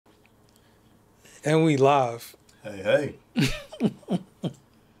And we live. Hey.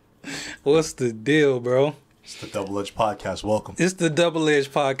 What's the deal, bro? It's the Double Edge Podcast. Welcome. It's the Double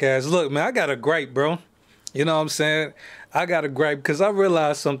Edge Podcast. Look, man, I got a gripe, bro. You know what I'm saying? I got a gripe because I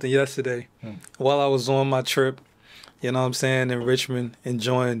realized something yesterday while I was on my trip. You know what I'm saying? In Richmond,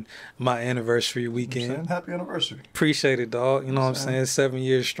 enjoying my anniversary weekend. Happy anniversary. Appreciate it, dog. You know what I'm saying? 7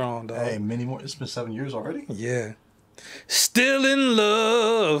 years strong, dog. Hey, many more. It's been 7 years already? Yeah. Still in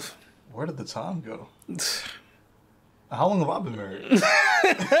love. Where did the time go? How long have I been married?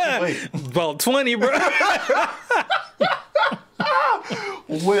 Wait. About 20, bro.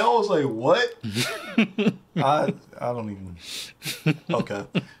 Wait, I was like, what? I don't even. Okay.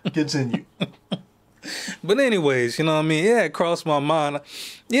 Continue. But anyways, you know what I mean? Yeah, it crossed my mind.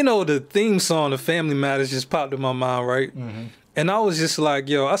 You know, the theme song, The Family Matters, just popped in my mind, right? Mm-hmm. And I was just like,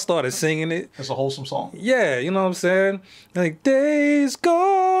 yo, I started singing it. It's a wholesome song. Yeah, you know what I'm saying? Like, days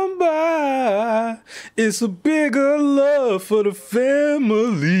gone by, it's a bigger love for the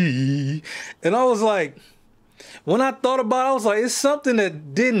family. And I was like, when I thought about it, I was like, it's something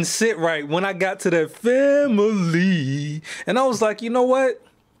that didn't sit right when I got to that family. And I was like, you know what?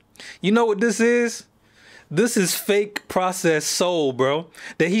 You know what this is? This is fake processed soul, bro,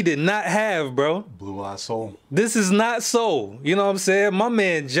 that he did not have, bro. Blue-eyed soul. This is not soul. You know what I'm saying? My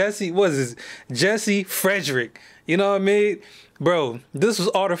man Jesse Frederick. You know what I mean? Bro, this was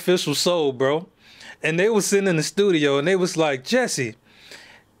artificial soul, bro. And they was sitting in the studio and they was like, Jesse,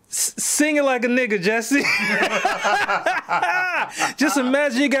 sing it like a nigga, Jesse. Just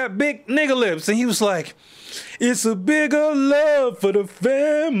imagine you got big nigga lips. And he was like, it's a bigger love for the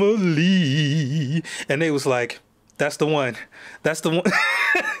family. And they was like, that's the one. That's the one.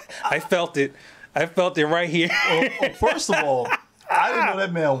 I felt it. I felt it right here. Well, first of all, I didn't know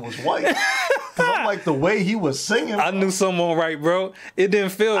that man was white. Because I'm like, the way he was singing. I knew someone right, bro. It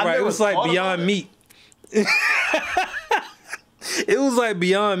didn't feel right. It was like Beyond Meat. It was like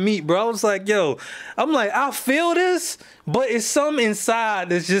Beyond Meat, bro. I was like, yo, I'm like, I feel this, but it's something inside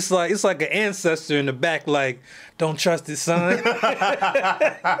that's just like, it's like an ancestor in the back, like, don't trust it, son. That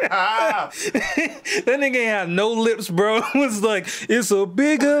nigga ain't have no lips, bro. It was like, it's a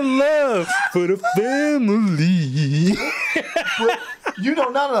bigger love for the family. But, you know,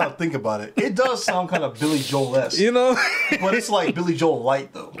 now that I think about it, it does sound kind of Billy Joel-esque. You know? But it's like Billy Joel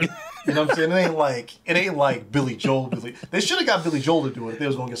light, though. You know what I'm saying? It ain't like Billy Joel. They should have got Billy Joel to do it if they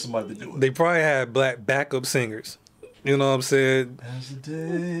was gonna get somebody to do it. They probably had black backup singers. You know what I'm saying? As the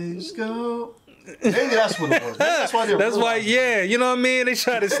days go. Maybe that's what it was. Maybe that's why yeah, you know what I mean? They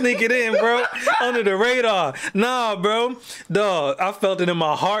tried to sneak it in, bro, under the radar. Nah, bro. Dog, I felt it in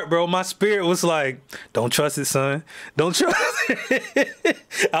my heart, bro. My spirit was like, don't trust it, son. Don't trust it.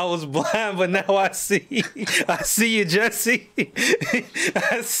 I was blind, but now I see. I see you, Jesse.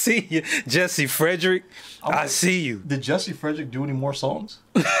 I see you. Jesse Frederick. I see you. Did Jesse Frederick do any more songs?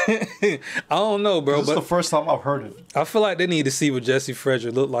 I don't know, bro. This is the first time I've heard of it. I feel like they need to see what Jesse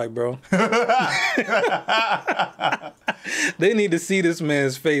Frederick looked like, bro. They need to see this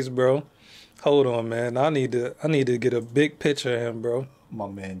man's face, bro. Hold on, man. I need to get a big picture of him, bro. My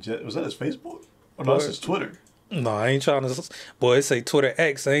man, was that his Facebook? Or no, that's his Twitter. No, I ain't trying to. Boy, it say Twitter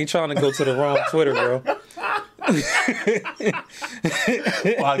X. I ain't trying to go to the wrong Twitter, bro.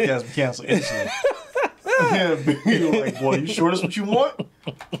 Podcast canceled instantly. Yeah, you're like, boy, you sure that's what you want?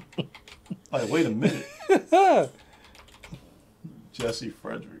 Like, wait a minute. Jesse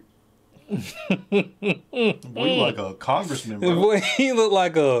Frederick. Boy, you like a congressman, bro. Boy, he look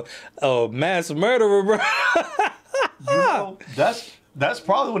like a mass murderer, bro. You know, that's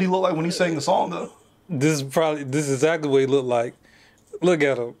probably what he looked like when he sang the song, though. This is exactly what he looked like. Look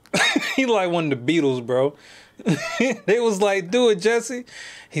at him. He like one of the Beatles, bro. They was like, do it, Jesse.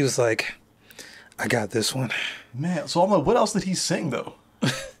 He was like, I got this one. Man, so I'm like, what else did he sing, though?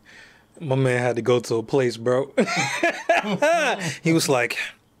 My man had to go to a place, bro. He was like,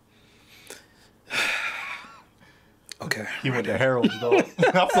 okay. He went to Harold's, though.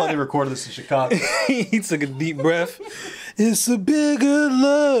 I thought they recorded this in Chicago. He took a deep breath. It's a bigger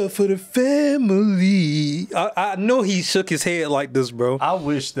love for the family. I know he shook his head like this, bro. I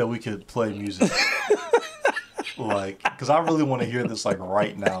wish that we could play music. Like, because I really want to hear this, like,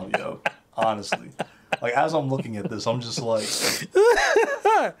 right now, yo. Honestly. Like, as I'm looking at this, I'm just like... it's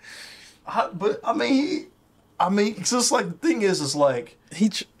just like, the thing is like, he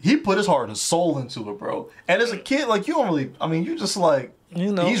put his heart and his soul into it, bro. And as a kid, like, you don't really, you just like,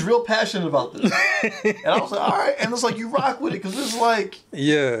 you know, he's real passionate about this. And I was like, all right. And it's like, you rock with it, because it's like,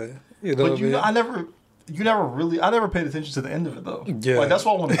 yeah, you know, but I never, I never paid attention to the end of it though. Yeah. Like that's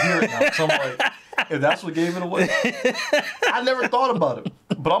why I want to hear it now. So I'm like, if that's what gave it away, I never thought about it.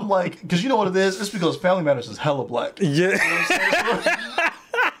 But I'm like, because you know what it is? It's because Family Matters is hella black. Yeah. You know what I'm saying?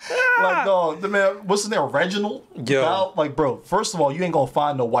 Like, dog, the man, what's his name? Reginald? Yo. Now, like, bro, first of all, you ain't gonna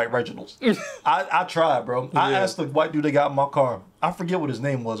find no white Reginalds. I tried, bro. I asked the white dude that got in my car. I forget what his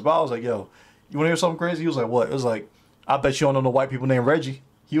name was, but I was like, yo, you wanna hear something crazy? He was like, what? It was like, I bet you don't know no white people named Reggie.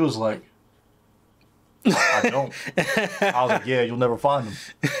 He was like, I don't. I was like, yeah, you'll never find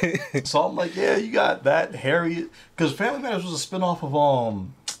them. So I'm like, yeah, you got that, Harriet. Because Family Matters was a spinoff of,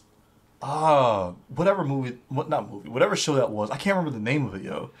 whatever movie, whatever show that was. I can't remember the name of it,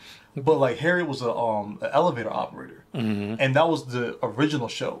 yo. But like Harriet was an elevator operator. Mm-hmm. And that was the original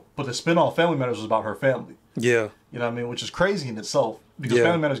show. But the spinoff Family Matters was about her family. Yeah. You know what I mean? Which is crazy in itself. Because Yeah.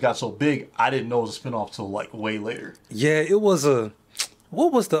 Family Matters got so big, I didn't know it was a spinoff till like way later. Yeah, it was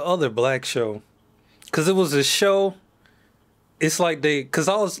what was the other black show? Because it was a show. It's like because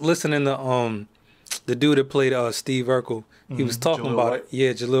I was listening to the dude that played Steve Urkel. He was talking Jaleel about White? it.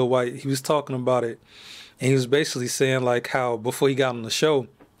 Yeah, Jaleel White. He was talking about it. And he was basically saying like how before he got on the show,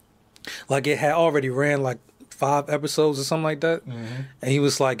 like it had already ran like 5 episodes or something like that. Mm-hmm. And he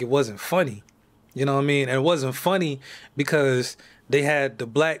was like, it wasn't funny. You know what I mean? And it wasn't funny because they had the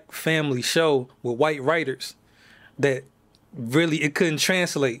black family show with white writers that really it couldn't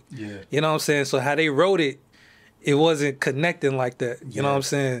translate. Yeah. You know what I'm saying? So how they wrote it, it wasn't connecting like that. You know what I'm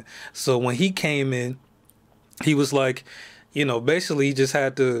saying? So when he came in, he was like, you know, basically he just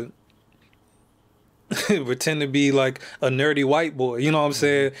had to pretend to be like a nerdy white boy. You know what I'm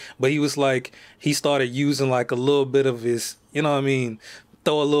saying? But he was like, he started using like a little bit of his, you know what I mean?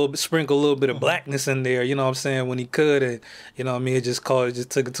 Sprinkle a little bit of blackness in there, you know what I'm saying, when he could, and you know what I mean, it just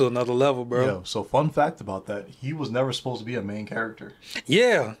took it to another level, bro. Yo, so fun fact about that, he was never supposed to be a main character.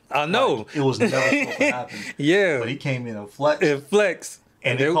 Yeah, I know. Like, it was never supposed to happen. Yeah. But he came in and flexed.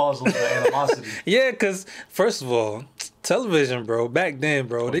 And it caused a little bit of animosity. Yeah, because first of all, television, bro, back then,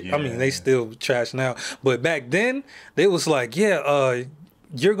 bro, I mean, they still trash now, but back then, they was like,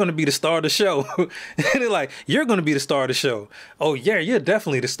 you're going to be the star of the show. And they're like, you're going to be the star of the show. Oh, yeah, you're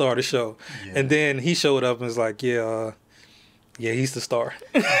definitely the star of the show. Yeah. And then he showed up and was like, yeah, he's the star.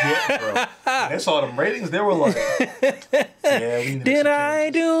 Yeah, bro. And they saw them ratings. They were like, yeah, we need Did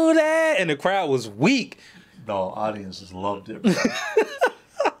I do that? And the crowd was weak. The audiences loved it, bro.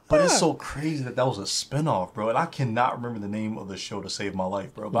 But it's so crazy that was a spinoff, bro. And I cannot remember the name of the show to save my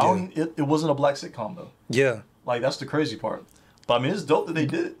life, bro. But it wasn't a black sitcom, though. Yeah. Like, that's the crazy part. But, I mean, it's dope that they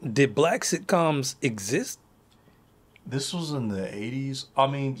did it. Did black sitcoms exist? This was in the 80s. I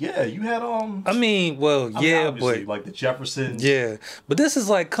mean, yeah, you had I mean, but like the Jeffersons. Yeah, but this is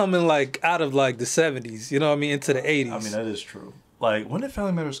like coming like out of like the 70s. You know what I mean? Into the 80s. I mean, that is true. Like, when did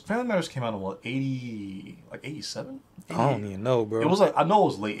Family Matters? Family Matters came out in what, 87? I don't even know, bro. It was like, I know it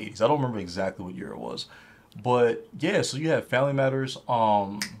was late 80s. I don't remember exactly what year it was, but yeah. So you had Family Matters.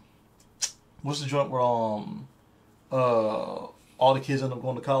 What's the joint where all the kids end up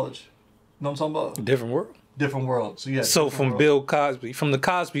going to college? You know what I'm talking about? Different World. Different World. So yeah. So from Bill Cosby, from the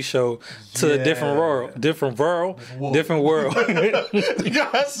Cosby Show to a different world, different world. Yeah,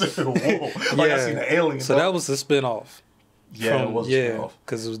 I said, whoa. Like, I seen the alien. So that was the spinoff. Yeah, it was a spinoff.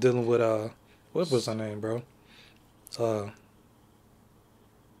 Because it was dealing with what was her name, bro? I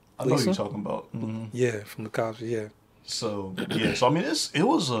know who you're talking about. Mm-hmm. Yeah, from the Cosby. Yeah. So yeah, so I mean, there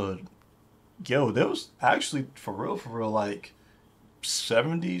was actually for real, like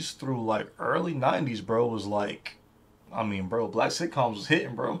 70s through like early 90s, bro, was like, I mean, bro, black sitcoms was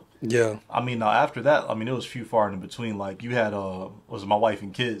hitting, bro. Yeah. I mean, now after that, I mean, it was few far in between. Like, you had was My Wife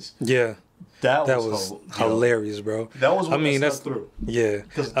and Kids. Yeah. That was hilarious, bro. That was what that's through. Yeah.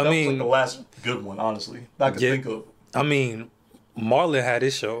 Because that was like the last good one, honestly, that I could think of. I mean, Marlon had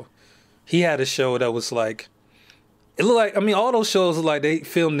his show. He had a show that was like, it looked like, I mean, all those shows look like they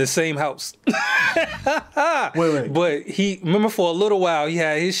filmed in the same house. Wait. But remember for a little while, he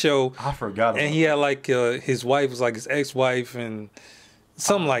had his show. I forgot. And he had like, his wife was like his ex-wife and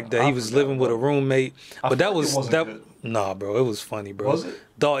something like that. He was living with a roommate. But that was, good. Nah, bro, it was funny, bro. Was it?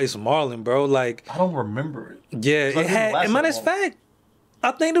 Dog, it's Marlon, bro. Like, I don't remember it. Yeah, it had, and matter of fact,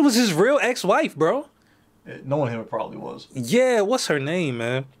 I think it was his real ex-wife, bro. Knowing him, it probably was. Yeah, what's her name,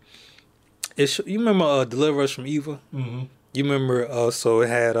 man? You remember Deliver Us from Evil? Mm-hmm. You remember? So it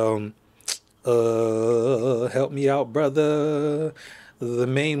had Help Me Out, Brother. The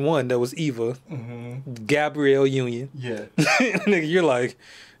main one that was Eva, Gabrielle Union. Yeah, nigga, you're like,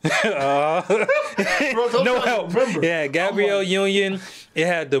 bro, no help. Yeah, Gabrielle Union. It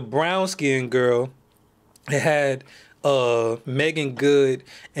had the brown skinned girl. It had Megan Good,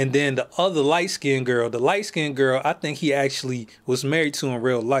 and then the other light-skinned girl. The light-skinned girl, I think he actually was married to in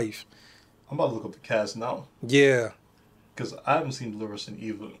real life. I'm about to look up the cast now. Yeah. Because I haven't seen Dolores and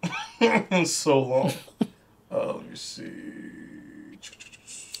Eva in so long. Let me see.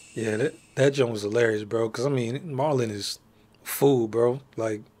 Yeah, that joint was hilarious, bro. Because, I mean, Marlon is fool, bro.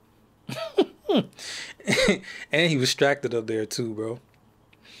 Like, and he was distracted up there, too, bro.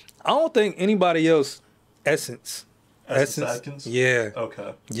 I don't think anybody else, Essence. Atkins? Yeah.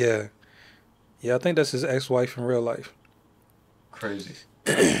 Okay. Yeah. Yeah, I think that's his ex-wife in real life. Crazy.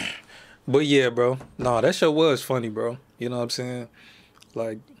 But yeah, bro. No, that show was funny, bro. You know what I'm saying?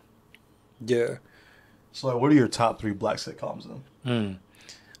 Like, yeah. So, like, what are your top 3 black sitcoms then?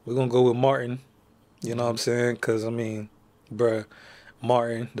 We're going to go with Martin. You know what I'm saying? Because, I mean, bruh,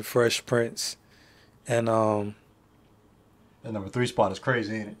 Martin, The Fresh Prince, and The number 3 spot is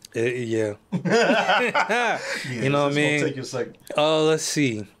crazy, ain't it? yeah. Yeah, you know what I mean? It's gonna take you a second. Let's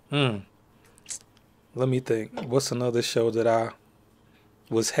see. Let me think. What's another show that I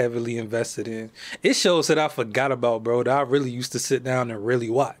was heavily invested in? It shows that I forgot about, bro, that I really used to sit down and really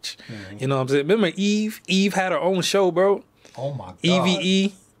watch. You know what I'm saying? Remember Eve? Eve had her own show, bro. Oh my god.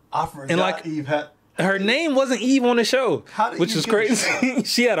 EVE. I forgot And like, Eve had... Her name wasn't Eve on the show, which Eve was get a crazy.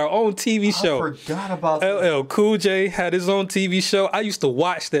 She had her own TV show. I forgot about that. LL Cool J had his own TV show. I used to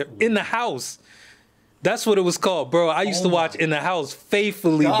watch that in the house. That's what it was called, bro. I used to watch in the house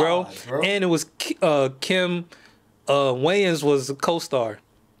faithfully, bro. And it was Kim Wayans was a co-star.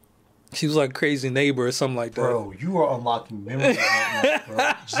 She was like Crazy Neighbor or something like that. Bro, you are unlocking memories right now,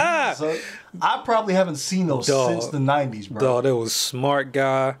 bro. Jesus. I probably haven't seen those since the 90s, bro. Dog, there was Smart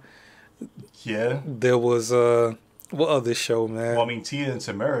Guy. Yeah. There was what other show, man? Well, I mean, Tia and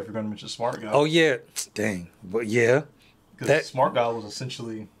Tamara, if you're gonna mention Smart Guy. Oh yeah, dang, but yeah, because Smart Guy was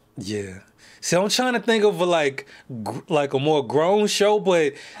essentially yeah. See, I'm trying to think of like a more grown show,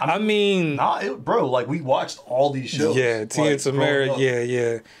 but I mean, bro, like we watched all these shows. Yeah, Tia and Tamara,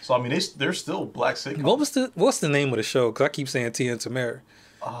 yeah. So I mean, they're still black sitcoms. What's the name of the show? Because I keep saying Tia and Tamara.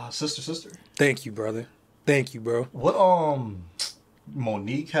 Sister. Thank you, brother. Thank you, bro. What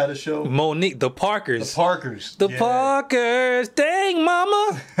Monique had a show. Monique, the Parkers. The Parkers. Dang,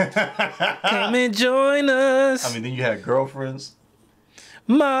 mama. Come and join us. I mean, then you had Girlfriends.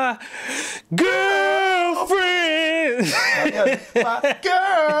 My girlfriend. My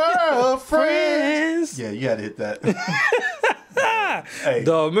girlfriends. Yeah, you had to hit that. Hey.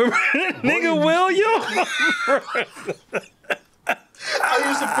 Dog, remember nigga William? I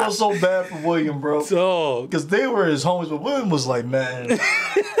used to feel so bad for William, bro. Because they were his homies, but William was like, man,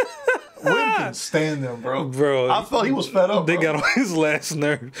 William couldn't stand them, bro. Bro, I felt he was fed up. They got on his last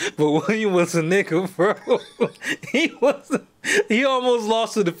nerve. But William was a nigga, bro. He almost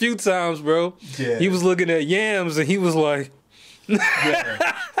lost it a few times, bro. Yeah. He was looking at yams and he was like,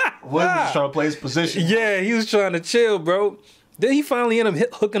 yeah. William was trying to play his position. Yeah, he was trying to chill, bro. Then he finally ended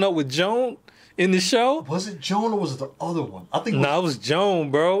up hooking up with Joan in the show. Was it Joan or was it the other one? I think it was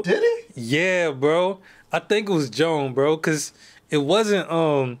Joan, bro. Did he? Yeah, bro. I think it was Joan, bro, because it wasn't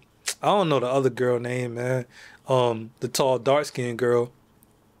I don't know the other girl name, man. The tall, dark-skinned girl.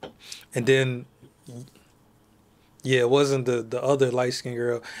 And then yeah, it wasn't the other light-skinned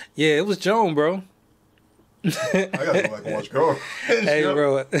girl. Yeah, it was Joan, bro. I gotta go back and watch Girlfriends. Hey,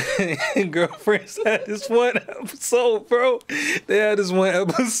 bro. Girlfriends had this one episode, bro. They had this one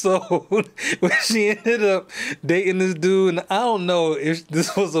episode where she ended up dating this dude. And I don't know if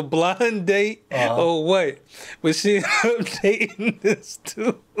this was a blind date or what. But she ended up dating this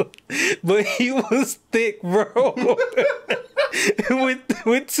dude. But he was thick, bro.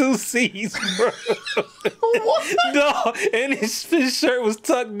 with 2 C's, bro. What? No, and his shirt was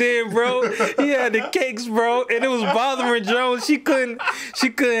tucked in, bro. He had the cakes, bro, and it was bothering Joan. She couldn't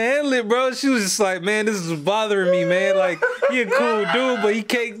handle it, bro. She was just like, man, this is bothering me, man. Like, he a cool dude, but he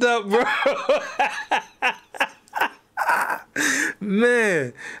caked up, bro.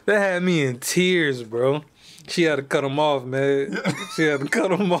 Man, that had me in tears, bro. She had to cut him off, man. She had to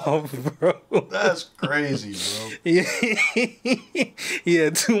cut him off, bro. That's crazy, bro. He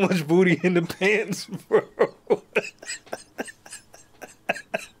had too much booty in the pants, bro.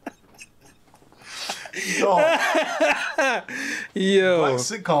 Yo. Black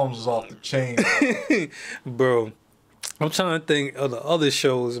sitcoms is off the chain, bro. I'm trying to think of the other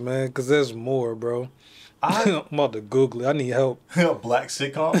shows, man, because there's more, bro. I'm about to Google it. I need help. Black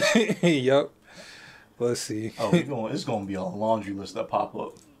sitcoms? Yup. Let's see. Oh, it's going to be a laundry list that pop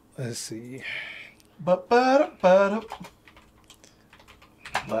up. Let's see. Black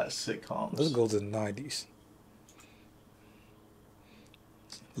sitcoms. Let's go to the 90s.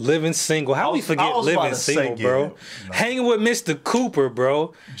 Living Single. How we I forget was about Living to say, Single, yeah, bro? no. Hanging with Mr. Cooper,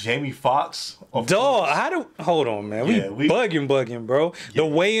 bro. Jamie Foxx. Dog, hold on, man. Yeah, we bugging, bro. Yeah. The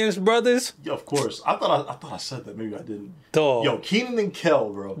Wayans brothers. Yeah, of course. I thought I said that. Maybe I didn't. Dog. Yo, Keenan and Kel,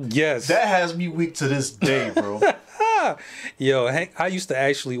 bro. Yes. That has me weak to this day, bro. Yo, I used to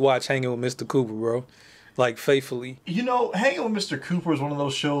actually watch Hanging with Mr. Cooper, bro. Like, faithfully. You know, Hanging with Mr. Cooper is one of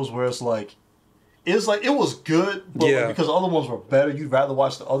those shows where it's like it was good, but Yeah. like, because the other ones were better, you'd rather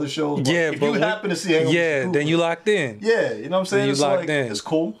watch the other shows. But Yeah, if but you happen to see Hanging with Mr. Cooper, then you locked in. yeah, you know what I'm saying? you It's locked like, in. it's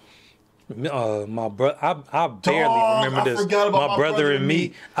cool. My brother, I barely Dog, remember I this. forgot about My brother and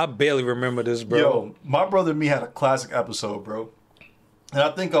me, I barely remember this, bro. Yo, My Brother and Me had a classic episode, bro. And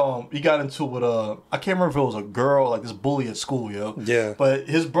I think he got into it with I can't remember if it was a girl, like this bully at school, yo. Yeah. But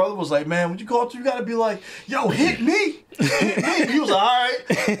his brother was like, man, when you go out there, you gotta be like, yo, hit me. Hit me. He was like, all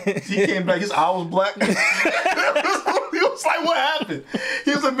right. He came back, his eye was black. He was like, what happened?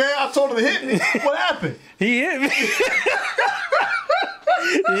 He was like, man, I told him to hit me. What happened? He hit me.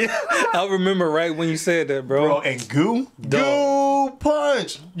 Yeah, I remember right when you said that, bro. Bro, and Goo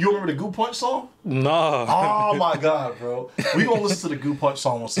Punch. You remember the Goo Punch song? No. Oh my God, bro. We gonna listen to the Goo Punch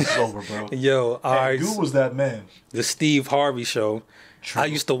song once it's over, bro. Yo, all right. Goo was that man. The Steve Harvey Show. True. I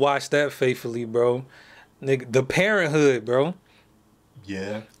used to watch that faithfully, bro. Nigga, The Parenthood, bro.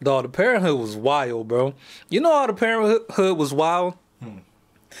 Yeah. Dog, The Parenthood was wild, bro. You know how The Parenthood was wild?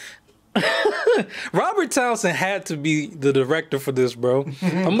 Robert Townsend had to be the director for this, bro.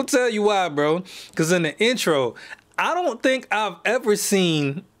 I'm gonna tell you why, bro. Because in the intro, I don't think I've ever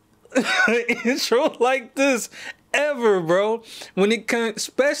seen an intro like this ever, bro.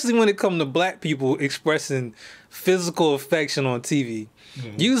 Especially when it comes to black people expressing physical affection on TV.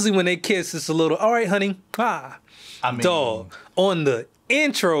 Usually when they kiss, it's a little, all right, honey. Ah. I mean, Dog, on the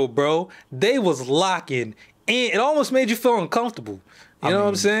intro, bro, they was locking in. It almost made you feel uncomfortable. You know what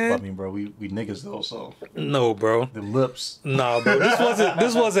I'm saying? I mean, bro, we niggas though, so No, bro. the lips. No, bro.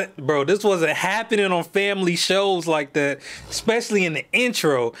 This wasn't happening on family shows like that, especially in the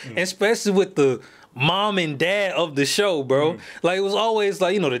intro, especially with the mom and dad of the show, bro. Like, it was always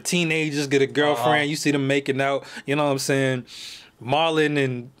like, you know, the teenagers get a girlfriend, you see them making out, you know what I'm saying? Marlon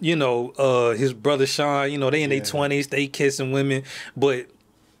and, you know, his brother Sean, you know, they in their 20s, they kissing women, but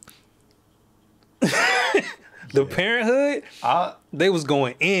the Parenthood, they was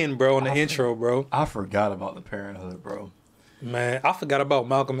going in, bro, in the intro, bro. I forgot about the Parenthood, bro. Man, I forgot about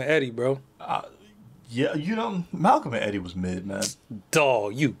Malcolm and Eddie, bro. Yeah, you know, Malcolm and Eddie was mid, man.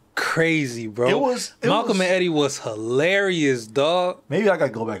 Dog, you crazy, bro. Malcolm was- and Eddie was hilarious, dog. Maybe I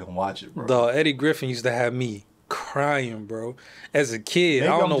gotta go back and watch it, bro. Dog, Eddie Griffin used to have me crying, bro. As a kid, Maybe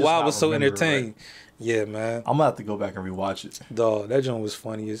I don't I'm know just why I not was so remembering entertained. Yeah, man. I'm gonna have to go back and rewatch it. Dog, that joint was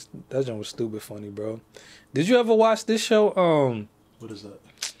funny. That joint was stupid funny, bro. Did you ever watch this show? What is that?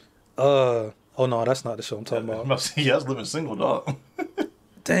 Oh no, that's not the show I'm talking I'm about. about to say, yeah, I was living single, dog.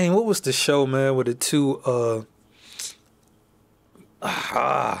 Dang, what was the show, man, with the two all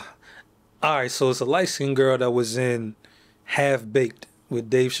right, so it's a light-skinned girl that was in Half Baked with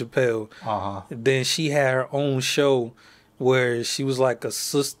Dave Chappelle. Then she had her own show where she was like a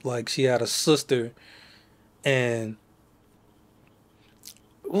sister, like she had a sister, and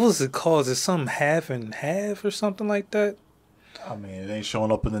what was it called? Is it something half and half or something like that? I mean, it ain't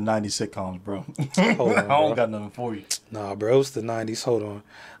showing up in the 90s sitcoms, bro. Hold on, I bro. don't got nothing for you. Nah, bro, it's the 90s. Hold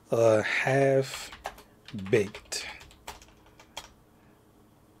on. Half Baked.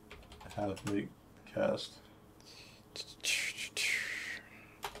 Half Baked cast.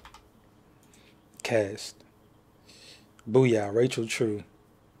 Cast. Booyah, Rachel True.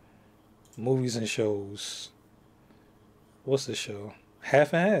 Movies and shows. What's the show?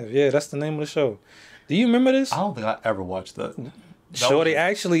 Half and Half. Yeah, that's the name of the show. Do you remember this? I don't think I ever watched that. Shorty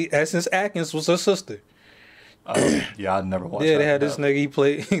actually, Essence Atkins was her sister. Yeah, I never watched that. Yeah, they had this nigga, he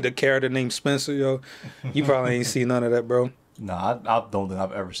played the character named Spencer, yo. You probably ain't seen none of that, bro. Nah, I don't think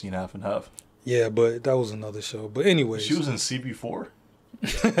I've ever seen Half and Half. Yeah, but that was another show. But anyways. She was in CB4?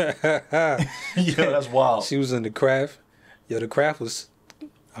 Yeah, that's wild. She was in The Craft. Yo, The Craft was...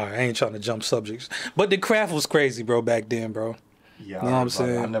 All right, I ain't trying to jump subjects. But The Craft was crazy, bro, back then, bro. Yeah, you know what I'm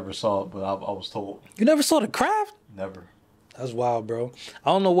saying? I never saw it, but I was told. You never saw The Craft? Never. That's wild, bro. I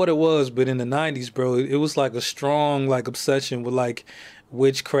don't know what it was, but in the 90s, bro, it was like a strong like obsession with like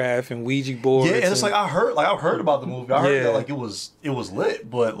witchcraft and Ouija boards. Yeah, and it's like I've heard about the movie. I heard Yeah. that like it was lit,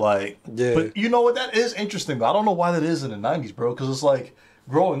 but like Yeah. But you know what? That is interesting. But I don't know why that is in the 90s, bro. Because it's like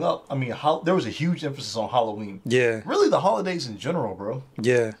growing up. I mean, there was a huge emphasis on Halloween. Yeah. Really, the holidays in general, bro.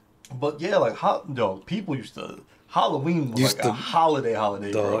 Yeah. But yeah, like people used to Halloween was Used like a to- holiday,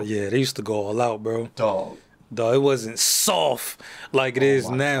 bro. Dog, yeah, they used to go all out, bro. Dog. Though it wasn't soft like it is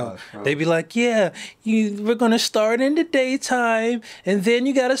my now. gosh, bro. They be like, yeah, we're gonna start in the daytime, and then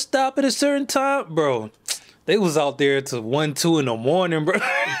you gotta stop at a certain time, bro. They was out there to 1, 2 in the morning, bro.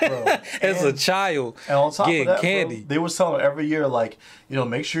 As a child, and on top getting of that, candy. bro, they was telling every year, like, you know,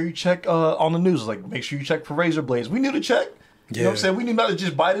 make sure you check on the news, like, make sure you check for razor blades. We knew to check. You know what I'm saying? We knew not to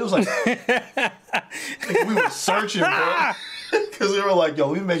just bite it. It was like, we were searching, bro. Because they were like,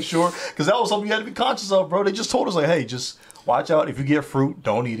 yo, we make sure. Because that was something you had to be conscious of, bro. They just told us, like, hey, just watch out. If you get fruit,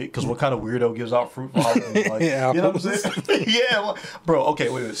 don't eat it. Because what kind of weirdo gives out fruit for Halloween? Like, Yeah, you know what I'm saying? Yeah. Bro, okay,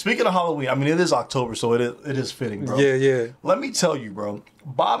 wait a minute. Speaking of Halloween, I mean, it is October, so it is fitting, bro. Yeah. Let me tell you, bro,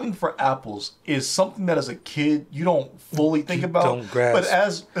 bobbing for apples is something that as a kid, you don't fully think about. Don't grasp. But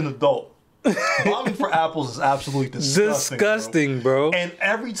as an adult, bobbing for apples is absolutely disgusting, bro. And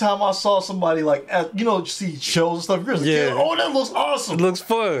every time I saw somebody like, you know, see shows and stuff, you're just like, Yeah. oh, that looks awesome. It looks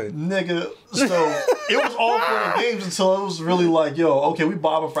fun. Nigga, so it was all fun and games until it was really like, yo, okay, we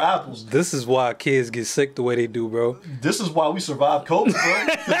bobbing for apples. This is why kids get sick the way they do, bro. This is why we survived COVID,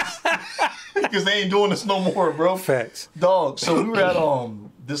 bro. Because they ain't doing this no more, bro. Facts. Dog. So we were at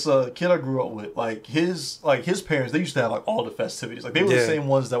this kid I grew up with, like his parents, they used to have like all the festivities. Like they were the same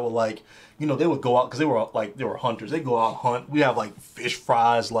ones that were like, you know, they would go out because they were hunters. They go out and hunt. We have like fish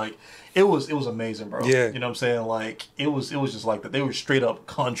fries, like it was amazing, bro. Yeah. You know what I'm saying? Like it was just like that. They were straight up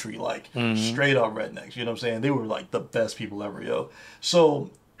country, like straight up rednecks. You know what I'm saying? They were like the best people ever, yo.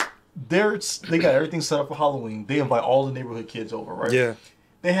 So they got everything set up for Halloween. They invite all the neighborhood kids over, right? Yeah.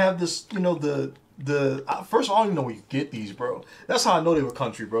 They have this, you know, first of all, I don't even know where you get these, bro. That's how I know they were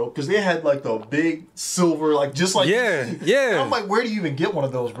country, bro. Because they had like the big silver, like just like yeah. I'm like, where do you even get one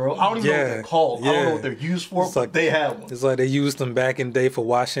of those, bro? I don't even know what they're called. I don't know what they're used for, but like, they have one. It's like they used them back in the day for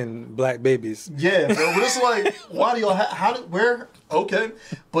washing black babies. Yeah, bro. But it's like, why do y'all where? Okay.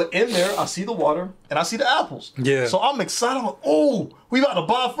 But in there, I see the water and I see the apples. Yeah. So I'm excited. I'm like, oh, we about to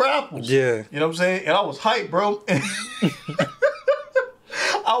buy for apples. Yeah. You know what I'm saying? And I was hyped, bro.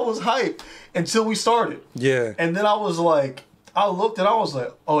 I was hyped until we started. Yeah. And then I was like, I looked and I was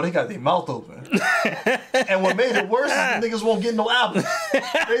like, oh, they got their mouth open. And what made it worse is the niggas won't get no apples. They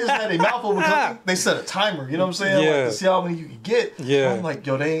just had their mouth open because they set a timer, you know what I'm saying? Yeah. Like, to see how many you can get. Yeah. I'm like,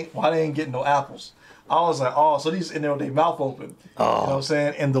 yo, why they ain't getting no apples? I was like, oh, so these in there with their mouth open. Oh. You know what I'm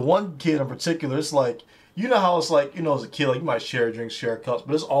saying? And the one kid in particular, it's like, you know how it's like, you know, as a kid, like you might share drinks, share cups, but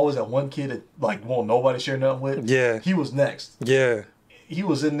there's always that one kid that like won't nobody share nothing with. Yeah. He was next. Yeah. He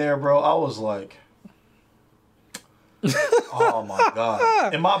was in there, bro. I was like, oh my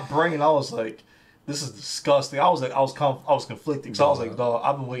god! In my brain, I was like, this is disgusting. I was conflicting. So I was like, dog,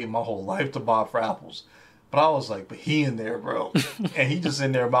 I've been waiting my whole life to buy for apples. But I was like, but he in there, bro. And he just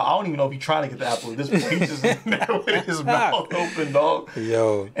in there. I don't even know if he's trying to get the apple at this point. He just in there with his mouth open, dog.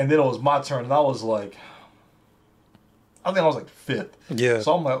 Yo. And then it was my turn, and I was like, I think I was like fifth. Yeah.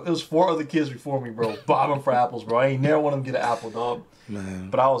 So I'm like, it was 4 other kids before me, bro, bobbing for apples, bro. I ain't never want them to get an apple, dog. Man.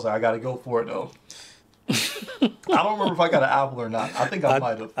 But I was like, I got to go for it, though. I don't remember if I got an apple or not. I think I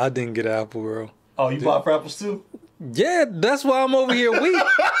might have. I didn't get an apple, bro. Oh, you bought for apples too? Yeah, that's why I'm over here weak.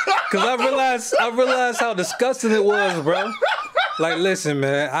 Cause I realized how disgusting it was, bro. Like, listen,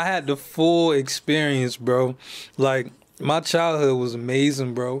 man, I had the full experience, bro. Like, my childhood was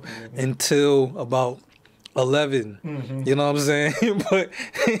amazing, bro, until about 11. You know what I'm saying?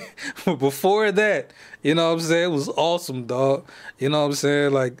 but before that, you know what I'm saying, it was awesome, dog. You know what I'm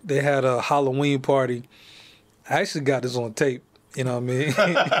saying? Like, they had a Halloween party. I actually got this on tape. You know what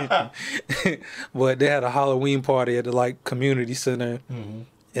I mean? But they had a Halloween party at the like community center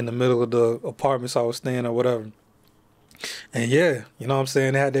in the middle of the apartments I was staying or whatever. And yeah, you know what I'm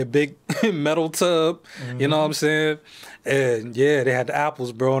saying? They had that big metal tub, you know what I'm saying? And yeah, they had the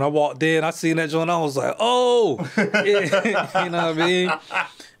apples, bro. And I walked in, I seen that joint, I was like, oh! Yeah. You know what I mean?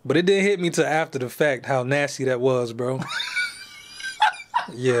 But it didn't hit me till after the fact how nasty that was, bro.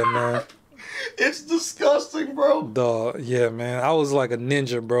 Yeah, man. It's disgusting, bro. Dog, yeah, man. I was like a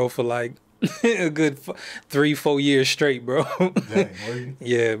ninja, bro, for like a good 3-4 years straight, bro. Dang, were you?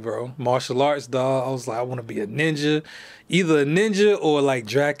 Yeah, bro. Martial arts, dog. I was like, I want to be a ninja. Either a ninja or like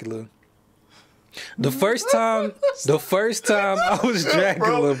Dracula. The first time I was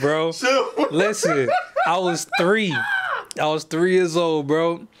Dracula, bro. Listen, I was 3. I was 3 years old,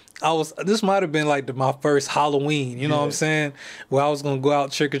 bro. This might have been like my first Halloween, you know what I'm saying? Where I was gonna go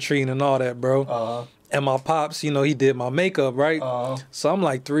out trick-or-treating and all that, bro. And my pops, you know, he did my makeup, right? So I'm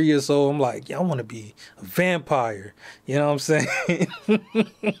like 3 years old. I'm like, yeah, I want to be a vampire. You know what I'm saying?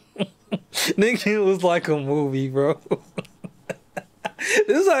 Nigga, it was like a movie, bro.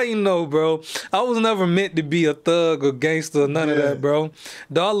 This is how you know, bro. I was never meant to be a thug or gangster or none of that, bro.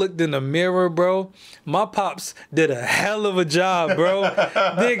 Though I looked in the mirror, bro. My pops did a hell of a job, bro.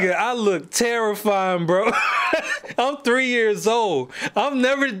 Nigga, I look terrifying, bro. I'm 3 years old. I'm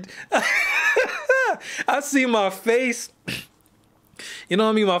never... I see my face... You know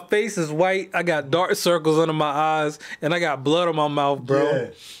what I mean? My face is white. I got dark circles under my eyes, and I got blood on my mouth, bro. Yeah.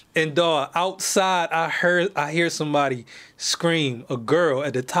 And dog, outside, I hear somebody scream, a girl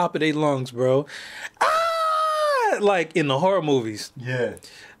at the top of their lungs, bro. Ah! Like in the horror movies. Yeah.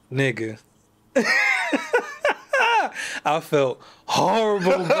 Nigga. I felt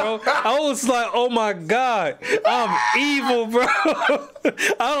horrible, bro. I was like, oh my God, I'm evil, bro.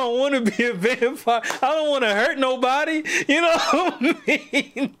 I don't want to be a vampire. I don't want to hurt nobody. You know what I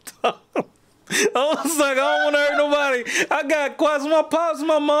mean? I was like, I don't want to hurt nobody. I got quiet. So my pops and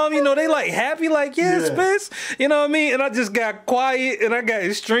my mom, you know, they like happy, like, yeah, Spence. You know what I mean? And I just got quiet and I got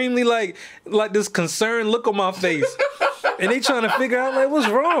extremely like this concerned look on my face. And they trying to figure out like what's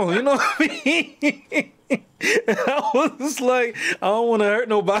wrong. You know what I mean? And I was like, I don't want to hurt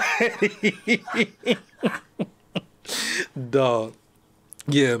nobody. Dog.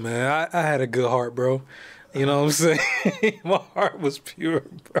 Yeah, man. I had a good heart, bro. You know what I'm saying? My heart was pure,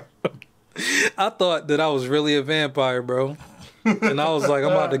 bro. I thought that I was really a vampire, bro. And I was like,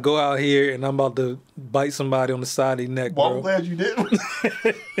 I'm about to go out here and I'm about to bite somebody on the side of their neck, bro. Well, I'm glad you didn't.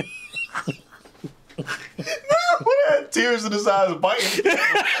 Tears in his eyes, biting. They're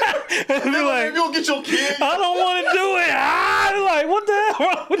like, if you don't get your kid, I don't want to do it. Like, what the hell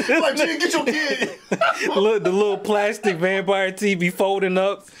wrong with this? Like, you didn't get your kid. Look, the little plastic vampire teeth be folding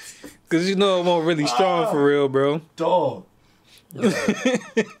up, cause you know it won't really strong for real, bro. Dog,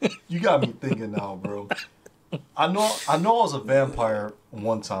 you got me thinking now, bro. I know I was a vampire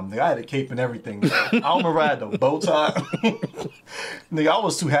one time. Nigga, I had a cape and everything. Bro. I don't remember I had the bow tie. Nigga, I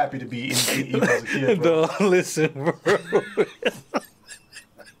was too happy to be evil as a kid, bro. Dog, listen, bro.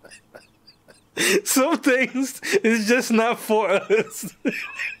 Some things is just not for us. Hey,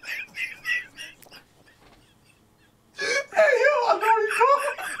 yo, I know where you're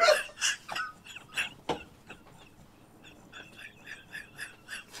going.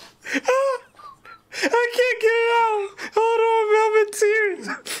 I can't get it out. Hold on, I'm in tears.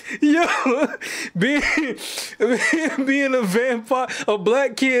 Yo, being a vampire, a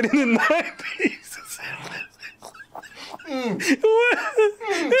black kid in the 90s.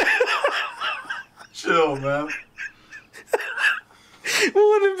 Chill, man.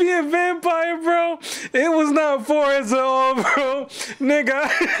 Want to be a vampire, bro? It was not for us at all, bro. Nigga.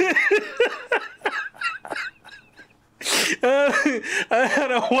 I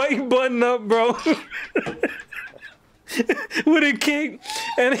had a white button up, bro. With a cape,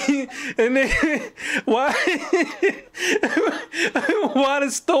 and then why the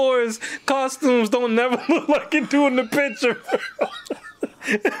stores costumes don't never look like it do in the picture, bro?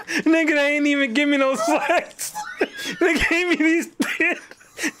 Nigga, they ain't even give me no slacks. They gave me these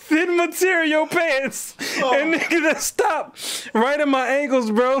thin material pants, and nigga that stopped right at my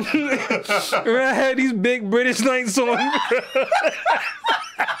ankles, bro. I had these big British Knights on, bro.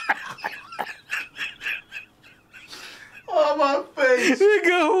 Oh, my face.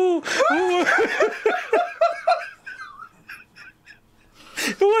 Nigga,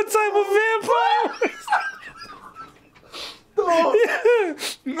 what type of vampire?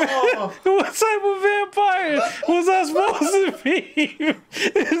 What type of vampire was I supposed to be?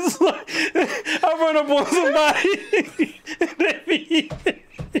 It's like I run up on somebody and they be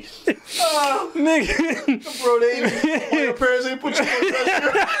nigga. Bro, your parents ain't put you on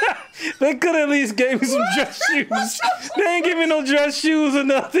dress shoes. They could at least gave me some dress shoes. They ain't give me no dress shoes or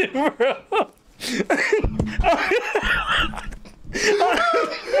nothing, bro.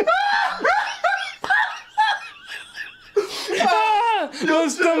 My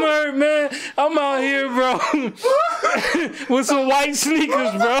stomach hurt, man. I'm out here, bro, with some white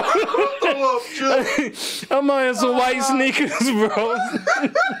sneakers, bro. I'm out here with some white sneakers, bro.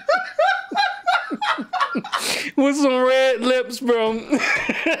 With some red lips, bro.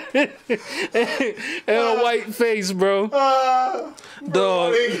 And a white face, bro.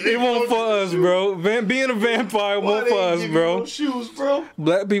 Dog, it won't for us, bro. Being a vampire won't for us, bro. No shoes, bro.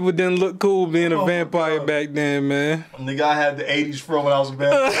 Black people didn't look cool being a vampire back then, man. Nigga, I had the 80s fro when I was a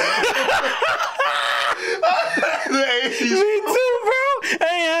vampire. The 80s. Me too, bro. I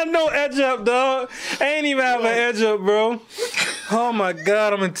ain't had no edge up, dog. I ain't even have an edge up, bro. Oh my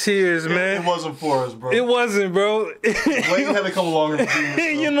God, I'm in tears, man. It wasn't for us, bro. It wasn't, bro. Blade had to come along and redeem us,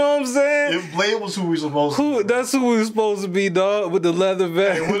 You know what I'm saying? If Blade was who we supposed to be. That's who we were supposed to be, dog, with the leather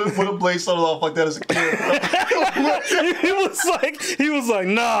vest. Hey, what if Blade started off like that as a kid, bro? he was like,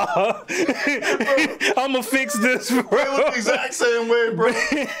 nah, I'ma fix this, bro. They look the exact same way, bro.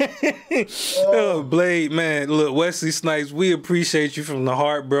 Oh, Blade, man, look, Wesley Snipes, we appreciate you from the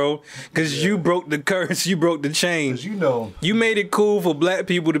heart, bro, because you broke the curse, you broke the chain. You know, you made it cool for black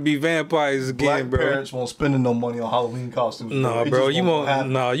people to be vampires again, black bro. Parents won't spend no money on Halloween costumes. Nah, bro, you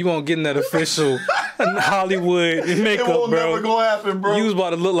won't get in that official Hollywood makeup, it won't bro. Never gonna happen, bro. You was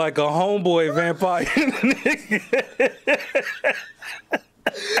about to look like a homeboy vampire.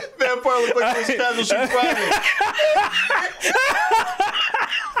 Vampire look like this Casual Shoe Friday.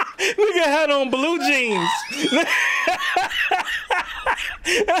 Nigga had on blue jeans.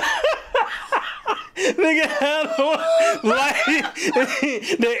 Nigga had on like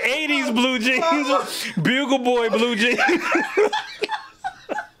the 80s blue jeans, Bugle Boy blue jeans.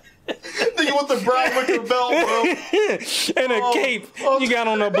 Nigga with the brown wicker belt, bro. And a cape. You got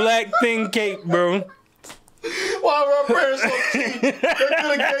on a black thin cape, bro. Why were our parents so cheap? They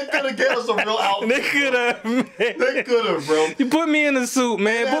could have gave us a real outfit. They could have, man. They could have, bro. You put me in a suit,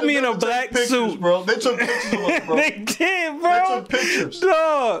 man. Put me in a black suit, bro. They took pictures of us, bro. They did, bro. They took pictures.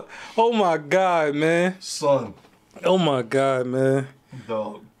 Dog. Oh my God, man. Son. Oh my God, man.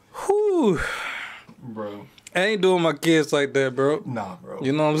 Dog. Whew. Bro. I ain't doing my kids like that, bro. Nah, bro.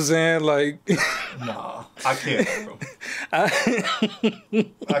 You know what I'm saying? Like, nah, I can't, bro. I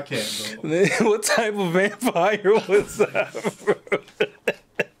can't, bro. What type of vampire was that, bro?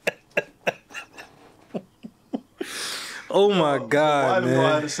 Oh my God, man. Why do I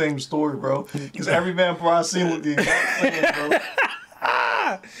have the same story, bro? Because every vampire I seen looked the exact same, bro.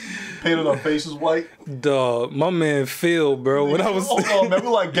 Painted our faces white. Dog, my man Phil, bro. When I was, oh man, we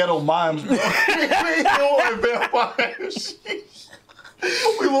like ghetto mimes, bro. We look like vampires.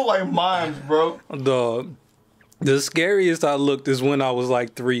 We look like mimes, bro. Dog, the scariest I looked is when I was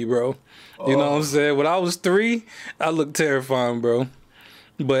like 3, bro. You know what I'm saying? When I was 3, I looked terrifying, bro.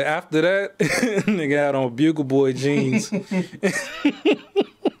 But after that, nigga had on Bugle Boy jeans.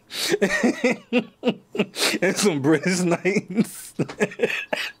 And some British Knights.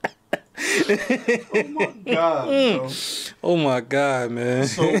 Oh my God, bro. Oh my God, man.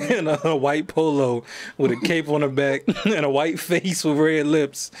 So, and a white polo with a cape on the back and a white face with red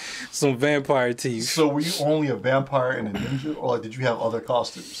lips. Some vampire teeth. So were you only a vampire and a ninja, or like did you have other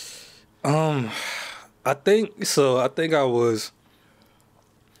costumes? I think so. I think I was.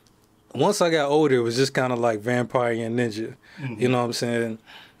 Once I got older, it was just kind of like vampire and ninja. Mm-hmm. You know what I'm saying?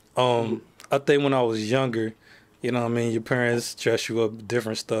 I think when I was younger, you know what I mean, your parents dress you up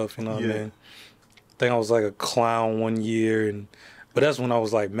different stuff, you know what I mean? I think I was like a clown one year, but that's when I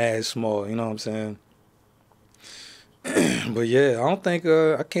was like mad small, you know what I'm saying? But yeah, I don't think,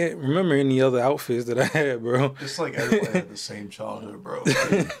 I can't remember any other outfits that I had, bro. It's like everybody had the same childhood, bro.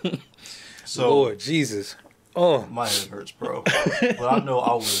 So, Lord Jesus. Oh. My head hurts, bro. But I know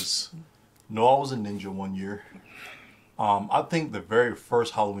I was a ninja one year. I think the very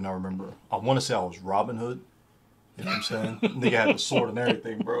first Halloween I remember, I want to say I was Robin Hood. You know what I'm saying? Nigga had the sword and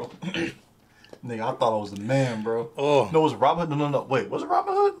everything, bro. Nigga, I thought I was the man, bro. Oh. No, was it Robin Hood? No. Wait, was it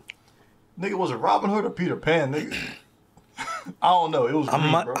Robin Hood? Nigga, was it Robin Hood or Peter Pan, nigga? I don't know. It was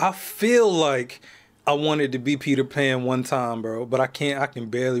green, bro. I feel like I wanted to be Peter Pan one time, bro, but I can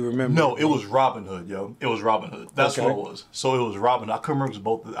barely remember. No, it was Robin Hood, yo. It was Robin Hood. That's what it was. So it was Robin Hood. I couldn't remember because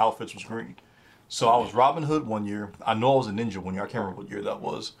both the outfits was green. So I was Robin Hood one year. I know I was a ninja one year. I can't remember what year that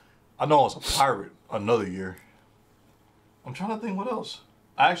was. I know I was a pirate another year. I'm trying to think what else.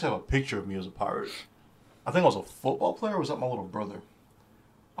 I actually have a picture of me as a pirate. I think I was a football player, or was that my little brother?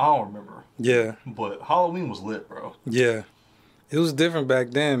 I don't remember. Yeah. But Halloween was lit, bro. Yeah. It was different back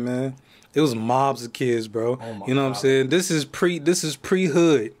then, man. It was mobs of kids, bro. Oh you know what I'm saying? This is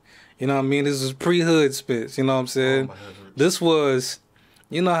pre-hood. You know what I mean? This is pre-hood spits. You know what I'm saying? Oh, my head hurts. This was,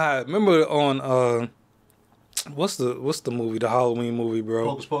 you know how, remember on, what's the movie, the Halloween movie, bro?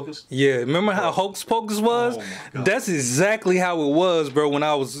 Hocus Pocus? Yeah, remember how Hocus Pocus was? Oh my God. That's exactly how it was, bro, when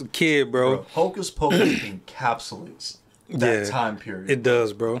I was a kid, bro. Hocus Pocus encapsulates that time period. It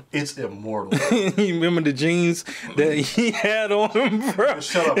does, bro. It's immortal. You remember the jeans that he had on him, bro?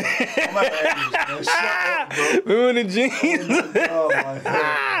 Shut up. I'm not angry, man. Shut up, bro. Remember the jeans? Oh my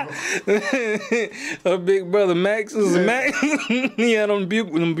God. Her big brother Max was Max. He had on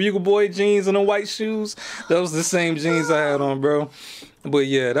them Bugle Boy jeans and them white shoes. That was the same jeans I had on, bro. But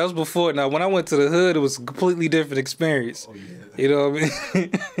yeah, that was before. Now, when I went to the hood, it was a completely different experience. Oh, yeah. You know what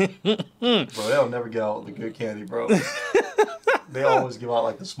I mean? Bro, they'll never get out the good candy, bro. They always give out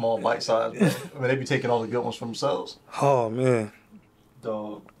like the small bite size, bro. I mean, they be taking all the good ones for themselves. Oh man,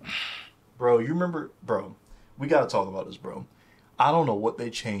 Dog, bro, you remember, bro? We gotta talk about this, bro. I don't know what they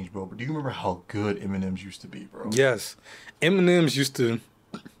changed, bro, but do you remember how good M&M's used to be, bro? yes, M&M's used to.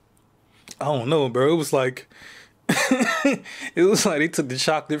 I don't know, bro. It was like. It was like they took the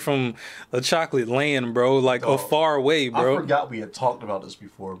chocolate from a chocolate land, bro, like a far away, bro. I forgot we had talked about this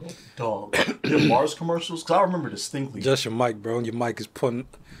before, bro. Dog, the Mars commercials, because I remember distinctly. Just your mic, bro. Your mic is putting.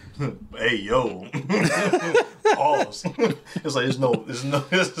 Hey, yo. Pause. It's like, there's no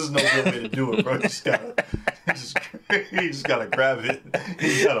good way to do it, bro. You just gotta grab it. You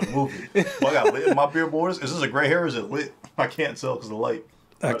just gotta move it. Well, I got lit in my beard borders. Is this a gray hair or is it lit? I can't tell because of the light.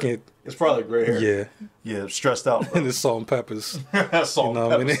 I can't. It's probably gray hair. Yeah. Yeah, stressed out. And the salt and peppers. Salt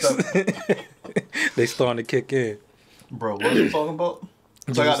and peppers. They starting to kick in. Bro, what are you talking about?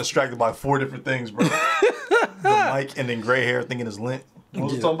 So I got distracted by 4 different things, bro. The mic and then gray hair thinking it's lint. What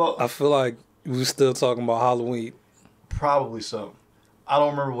was you talking about? I feel like we were still talking about Halloween. Probably so. I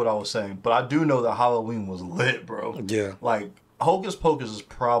don't remember what I was saying, but I do know that Halloween was lit, bro. Yeah. Like, Hocus Pocus is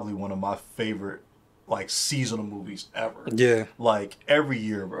probably one of my favorite, like, seasonal movies ever. Yeah. Like, every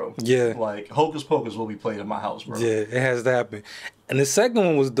year, bro. Yeah. Like, Hocus Pocus will be played in my house, bro. Yeah, it has to happen. And the second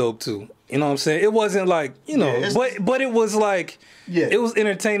one was dope, too. You know what I'm saying? It wasn't like, you know, but it was like, it was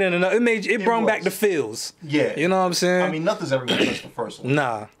entertaining enough. It brought back the feels. Yeah. You know what I'm saying? I mean, nothing's ever gonna touch the first one.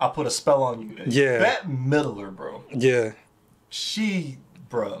 Nah. I put a spell on you. Yeah. Bette Midler, bro. Yeah.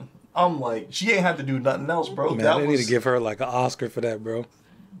 Bro, I'm like, she ain't had to do nothing else, bro. Man, they need to give her like an Oscar for that, bro.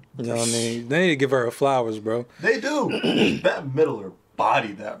 You know what I mean? They need to give her her flowers, bro. They do. Bette Midler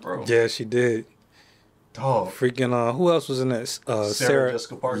bodied that, bro. Yeah, she did. Dog. Freaking, who else was in that? Sarah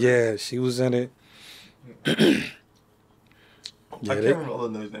Jessica Parker. Yeah, she was in it. I can't remember all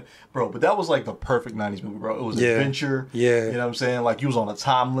the names, bro. But that was like the perfect '90s movie, bro. It was adventure. Yeah, you know what I'm saying. Like you was on a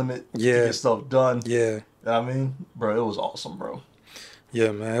time limit. Yeah, to get stuff done. Yeah, you know what I mean, bro, it was awesome, bro.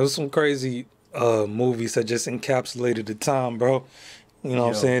 Yeah, man, it was some crazy movies that just encapsulated the time, bro. You know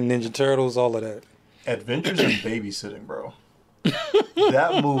what I'm saying? Ninja Turtles, all of that. Adventures in Babysitting, bro.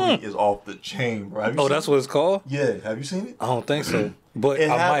 That movie is off the chain, bro. Have you that's what it's called? Yeah, have you seen it? I don't think so, but it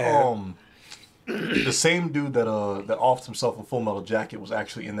I had, might have. The same dude that offed himself in Full Metal Jacket was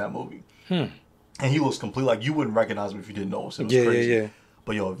actually in that movie. And he was complete, like, you wouldn't recognize him if you didn't know. So it was crazy. Yeah.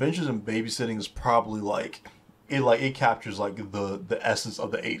 But yo, Adventures in Babysitting is probably like it captures like the essence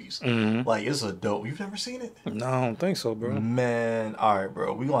of the 80s. Mm-hmm. Like, it's a dope. You've never seen it? No, I don't think so, bro. Man, all right,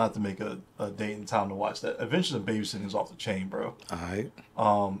 bro. We're gonna have to make a date and time to watch that. Adventures in Babysitting is off the chain, bro. All right.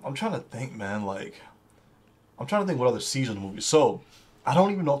 I'm trying to think, man. Like, I'm trying to think what other seasonal movies. So, I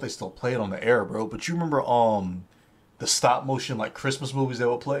don't even know if they still play it on the air, bro. But you remember the stop motion like Christmas movies they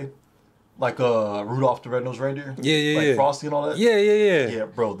would play? Like Rudolph the Red-Nosed Reindeer? Yeah. Like Frosty and all that? Yeah. Yeah,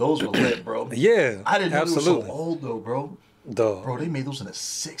 bro. Those were lit, bro. Yeah, I didn't know absolutely. they were so old, though, bro. Duh. Bro, they made those in the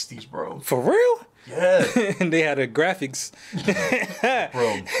 60s, bro. For real? Yeah. And they had the graphics.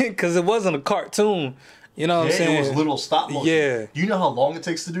 Bro. Because it wasn't a cartoon. You know what I'm saying? It was little stop motion. Yeah. Do you know how long it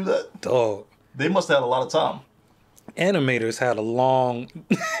takes to do that? Dog. They must have had a lot of time. Animators had a long...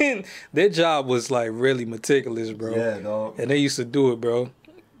 Their job was, like, really meticulous, bro. Yeah, dog. And they used to do it, bro,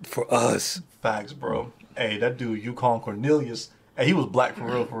 for us. Facts, bro. Hey, that dude, Yukon Cornelius, hey, he was black for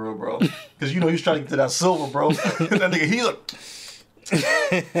real, bro. Because, you know, he was trying to get to that silver, bro. That nigga, he's like,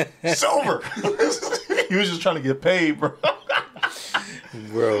 silver. He was just trying to get paid, bro.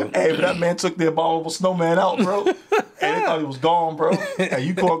 Bro. Hey, but that man took the abominable snowman out, bro. And they thought he was gone, bro. Hey,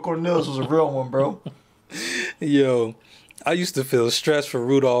 Yukon Cornelius was a real one, bro. Yo, I used to feel stressed for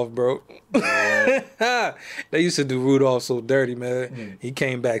Rudolph, bro. Yeah. They used to do Rudolph so dirty, man. He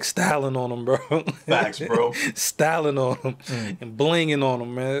came back styling on him, bro. Facts, bro. Styling on him and blinging on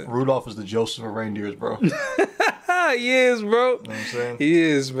him, man. Rudolph is the Joseph of reindeers, bro. He is, bro. You know what I'm saying? He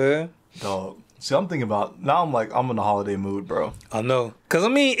is, man. Dog. See, I'm thinking about, now I'm in the holiday mood, bro. I know. Because, I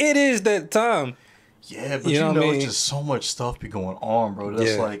mean, it is that time. Yeah, but you know it's just so much stuff be going on, bro.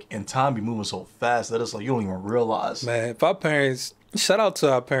 That's like, and time be moving so fast that it's like you don't even realize. Man, if our parents, shout out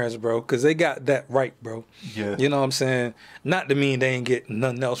to our parents, bro, because they got that right, bro. Yeah. You know what I'm saying? Not to mean they ain't get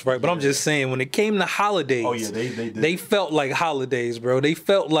nothing else right, but I'm just saying when it came to holidays, oh, yeah, they did. They felt like holidays, bro. They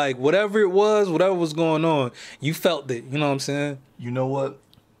felt like whatever whatever was going on, you felt it. You know what I'm saying? You know what?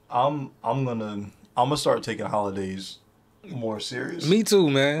 I'm gonna start taking holidays more serious. Me too,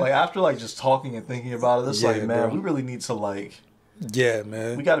 man. Like after like just talking and thinking about it, it's like, man, bro. we really need to like, yeah,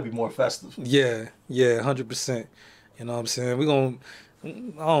 man. we got to be more festive. Yeah, 100%. You know what I'm saying? We gonna,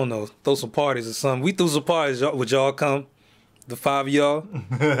 I don't know, throw some parties or something. We threw some parties. Would y'all come? The 5 of y'all.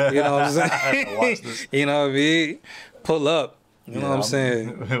 You know what I'm saying? Watch this. You know what I mean? Pull up. You know what I'm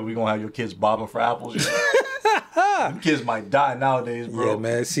saying? We gonna have your kids bobbing for apples. Them kids might die nowadays, bro. Yeah,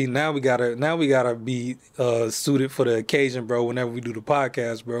 man. See, now we gotta be suited for the occasion, bro. Whenever we do the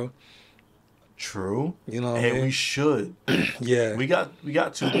podcast, bro. True. You know what I mean? And we should. Yeah. We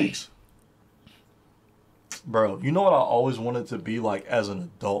got 2 weeks. Bro, you know what I always wanted to be like as an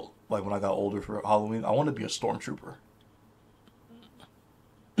adult, like when I got older for Halloween? I wanted to be a stormtrooper.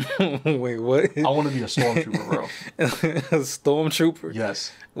 Wait, what? I want to be a stormtrooper, bro. A stormtrooper?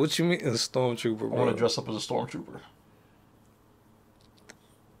 Yes. What you mean a stormtrooper, bro? I want to dress up as a stormtrooper.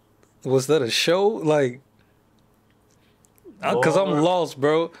 Was that a show? Like, because I'm lost,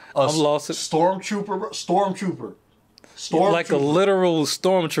 bro. I'm lost. Stormtrooper, bro. Stormtrooper. Like a literal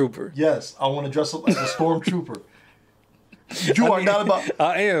stormtrooper. Yes, I want to dress up as a stormtrooper. You are not about.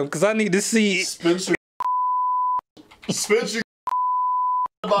 I am, because I need to see. Spencer,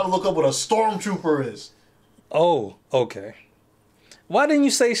 about to look up what a stormtrooper is. Oh, okay. Why didn't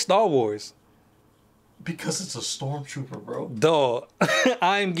you say Star Wars? Because it's a stormtrooper, bro. Dog,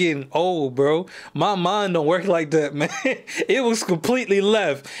 I'm getting old, bro. My mind don't work like that, man. It was completely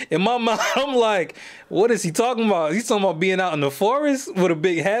left. In my mind, I'm like, what is he talking about? He's talking about being out in the forest with a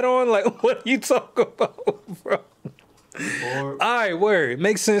big hat on? Like, what are you talking about, bro? All right, word.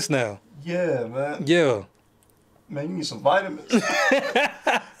 Makes sense now. Yeah, man. Yeah. Man, you need some vitamins.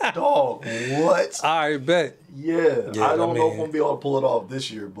 Dog, what? All right, bet. Yeah, I don't know if I'm going to be able to pull it off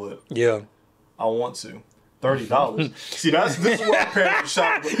this year, but... Yeah. I want to. $30. See, this is what our parents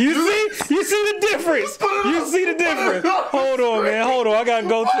shop. You see the difference. You see the difference. Hold on, man. Hold on. I gotta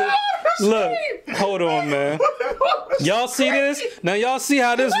go to. Look. Hold on, man. Y'all see this? Now y'all see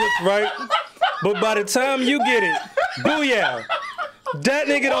how this looks, right? But by the time you get it, booyah. That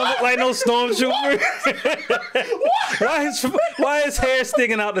nigga don't look like no stormtrooper. Why his hair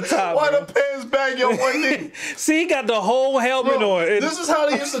sticking out the top? Why bro? the pants baggy on one knee? See, he got the whole helmet bro, on. This is how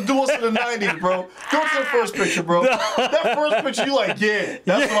they used to do us in the 90s, bro. Go to the first picture, bro. That first picture, you like, yeah,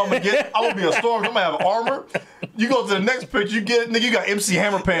 that's what I'm gonna get. I'm gonna be a stormtrooper. I'm gonna have armor. You go to the next picture, you get, nigga, you got MC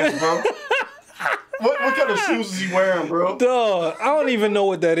Hammer pants, bro. What kind of shoes is he wearing, bro? Dog, I don't even know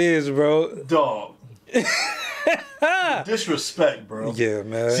what that is, bro. Dog. Disrespect, bro. Yeah,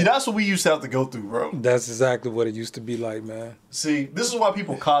 man. See, that's what we used to have to go through, bro. That's exactly what it used to be like, man. See, this is why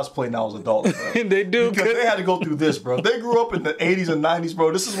people cosplay now as adults, bro. They do. Because they had to go through this, bro. They grew up in the 80s and 90s,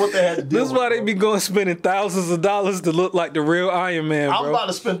 bro. This is what they had to do. This is why they be going spending thousands of dollars to look like the real Iron Man, bro. I'm about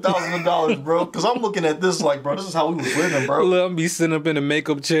to spend thousands of dollars, bro. Because I'm looking at this like, bro, this is how we was living, bro. Look, I'm be sitting up in a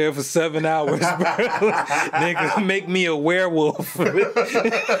makeup chair for 7 hours, bro. Nigga, make me a werewolf.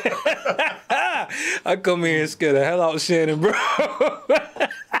 I come here and scare the hell out of Shannon, bro.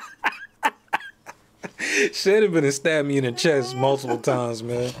 Shannon been and stabbed me in the chest multiple times,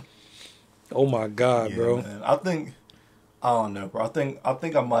 man. Oh my God, bro. Man. I don't know, bro. I think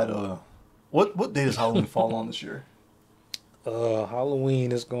I might what day does Halloween fall on this year?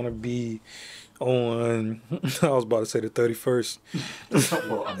 Halloween is gonna be on I was about to say the 31st.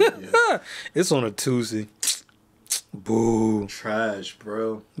 Well, I mean, yeah. It's on a Tuesday. Boo. Trash,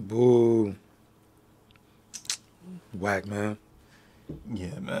 bro. Boo. Whack, man.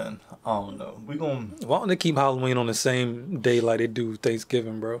 Yeah, man. I don't know. Why don't they keep Halloween on the same day like they do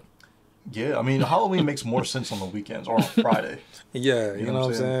Thanksgiving, bro? Yeah, I mean, Halloween makes more sense on the weekends or on Friday. Yeah, you know what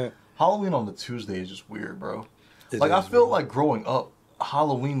I'm saying? Halloween on the Tuesday is just weird, bro. It like, I is, feel bro. like growing up,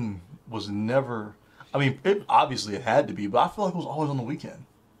 Halloween was never... I mean, obviously it had to be, but I feel like it was always on the weekend.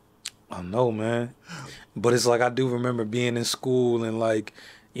 I know, man. But it's like I do remember being in school and like,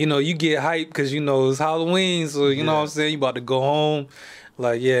 you know, you get hyped because, you know, it's Halloween. So, you know what I'm saying? You about to go home.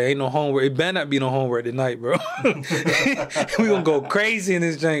 Like, yeah, ain't no homework. It better not be no homework tonight, bro. We gonna go crazy in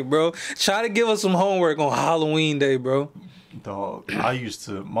this jank, bro. Try to give us some homework on Halloween day, bro. Dog, my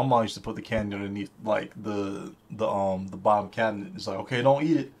mom used to put the candy underneath, like, the bottom cabinet. It's like, okay, don't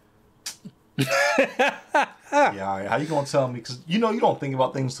eat it. Yeah, all right. How you gonna tell me? Because you know you don't think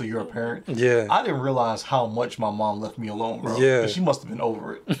about things till you're a parent. Yeah. I didn't realize how much my mom left me alone, bro. Yeah. She must have been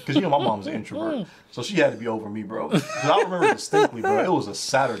over it. Because you know my mom's an introvert, so she had to be over me, bro. 'Cause I remember distinctly, bro. It was a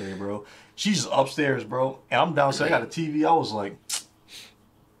Saturday, bro. She's upstairs, bro, and I'm downstairs. I got a TV. I was like,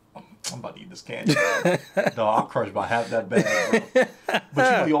 I'm about to eat this candy. Dog, I crushed about half that bag, bro.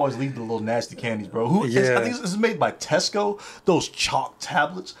 But you know you always leave the little nasty candies, bro. I think this is made by Tesco. Those chalk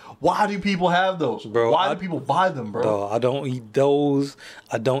tablets. Why do people have those, bro? Why do people buy them, bro? Dog, I don't eat those.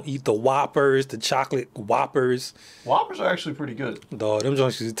 I don't eat the Whoppers, the chocolate Whoppers. Whoppers are actually pretty good. Dog, them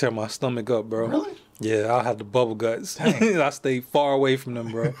joints used to tear my stomach up, bro. Really? Yeah, I'll have the bubble guts. I stay far away from them,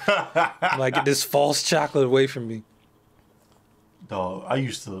 bro. Like, get this false chocolate away from me. Dog, I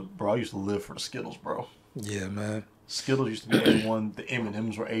used to live for the Skittles, bro. Yeah, man. Skittles used to be A1. The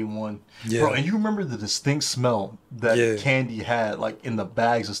M&Ms were A1. Yeah. Bro, and you remember the distinct smell that Yeah. candy had, like, in the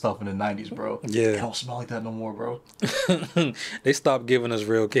bags and stuff in the 90s, bro? Yeah. It don't smell like that no more, bro. They stopped giving us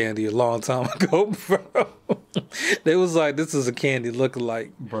real candy a long time ago, bro. They was like, this is a candy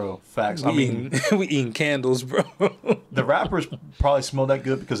lookalike. Bro, facts. We eating candles, bro. The wrappers probably smell that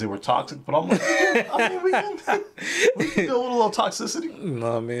good because they were toxic, but I'm like, we can deal with a little toxicity. You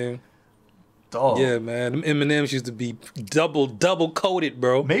know what I mean? Dog. Yeah, man. Them M&Ms used to be double coated,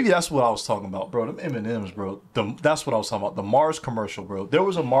 bro. Maybe that's what I was talking about, bro. Them M&Ms, bro. That's what I was talking about. The Mars commercial, bro. There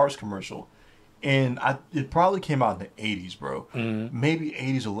was a Mars commercial, and it probably came out in the 80s, bro. Mm-hmm. Maybe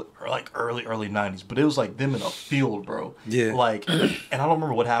 80s or like early 90s, but it was like them in a field, bro. Yeah. Like, and I don't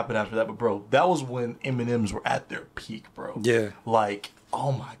remember what happened after that, but bro, that was when M&Ms were at their peak, bro. Yeah. Like,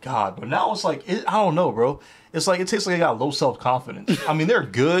 oh my God. But now it's like, I don't know, bro. It's like, it tastes like they got low self-confidence. I mean, they're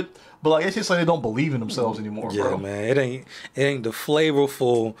good, but like it tastes like they don't believe in themselves anymore, Yeah, bro. man. It ain't the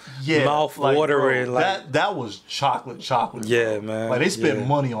flavorful, mouth watering. Like that was chocolate. Yeah, bro. man. Like they spent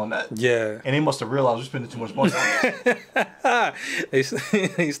money on that. Yeah. And they must have realized we're spending too much money on that.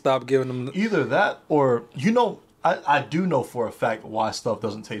 they stopped giving them. Either that or, you know, I do know for a fact why stuff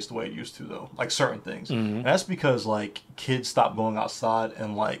doesn't taste the way it used to, though. Like certain things. Mm-hmm. And that's because, like, kids stopped going outside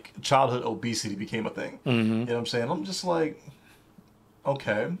and, like, childhood obesity became a thing. Mm-hmm. You know what I'm saying? I'm just like,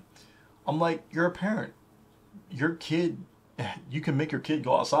 okay. I'm like, you're a parent. Your kid, you can make your kid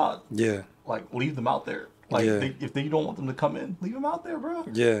go outside. Yeah. Like, leave them out there. Like, Yeah. if you don't want them to come in, leave them out there, bro.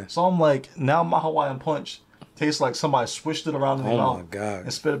 Yeah. So I'm like, now my Hawaiian Punch tastes like somebody swished it around in their mouth. Oh my God.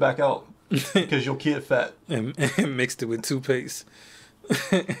 And spit it back out because your kid fat. And mixed it with toothpaste.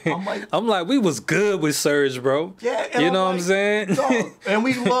 I'm like, we was good with Surge, bro. yeah, and You know I'm what I'm saying? Dog, and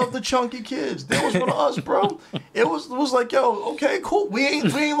we love the chunky kids. That was one of us, bro. It was like, yo, okay, cool. We ain't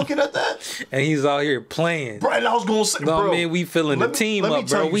looking at that. And he's out here playing. Bro, and I was gonna say, No, bro, I mean, we filling the team let me up,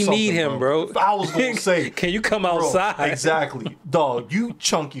 tell bro. you We need something, him, bro. I was gonna say, Can you come bro, outside? exactly, dog. You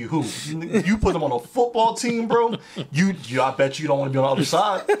chunky who? You put them on a football team, bro. I bet you don't want to be on the other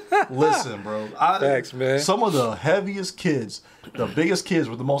side. Listen, bro. Facts, man. Some of the heaviest kids, the biggest kids,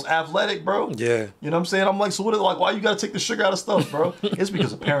 were the most athletic, bro. Yeah. You know what I'm saying? I'm like, so what? Like, why you gotta take the sugar out of stuff, bro? It's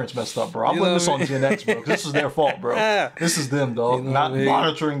because the parents messed up, bro. I'm You putting know this what on I mean? Gen X, bro. 'Cause this is their fault, bro. This is them, dog. You know Not what I mean?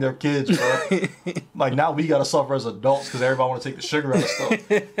 monitoring their kids, bro. Like now we gotta suffer as adults because everybody want to take the sugar out of stuff.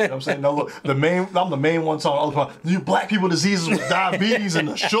 You know what I'm saying? No, look, I'm the main one talking all the time. You black people diseases with diabetes and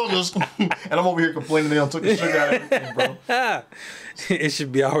the sugars, and I'm over here complaining they don't took the sugar out of everything, bro. It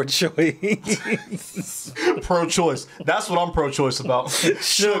should be our choice. Pro-choice. That's what I'm pro-choice about.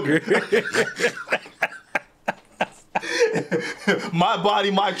 Sugar. My body,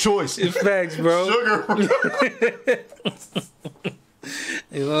 my choice. It's facts, bro. Sugar.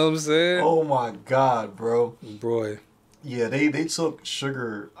 You know what I'm saying? Oh my God, bro. Boy. Yeah, they took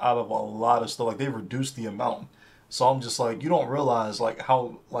sugar out of a lot of stuff. Like they reduced the amount. So I'm just like, you don't realize like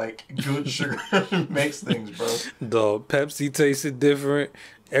how like good sugar makes things, bro. The Pepsi tasted different.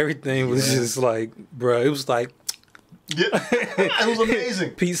 Everything was just like, bro. It was like Yeah, it was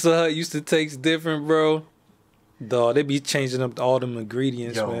amazing. Pizza Hut used to taste different, bro. Dog, they be changing up all them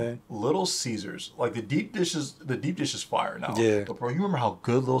ingredients, Yo, man. Little Caesars, like the deep dish is fire now. Yeah. But bro, you remember how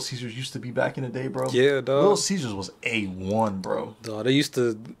good Little Caesars used to be back in the day, bro? Yeah, dog. Little Caesars was A1, bro. Dog, they used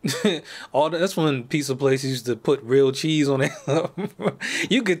to that's when pizza places used to put real cheese on it.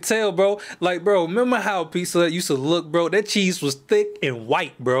 You could tell, bro. Like, bro, remember how Pizza Hut used to look, bro? That cheese was thick and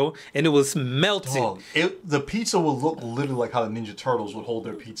white, bro, and it was melted. Dog, the pizza would look literally like how the Ninja Turtles would hold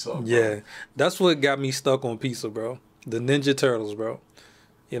their pizza up, bro. Yeah, that's what got me stuck on pizza, bro. The Ninja Turtles, bro.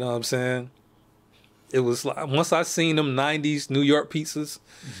 You know what I'm saying? It was like once I seen them '90s New York pizzas,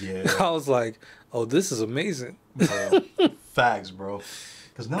 Yeah. I was like, "Oh, this is amazing." Bro. Facts, bro.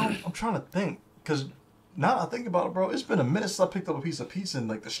 Because now I'm trying to think. Because now I think about it, bro, it's been a minute since I picked up a piece of pizza and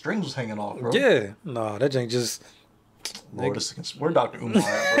like the strings was hanging off, bro. Yeah, no, that ain't just. Lord, where Dr. Umar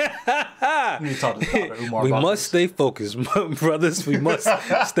at, bro? We need to talk to Dr. Umar. We about must this. stay focused, brothers. We must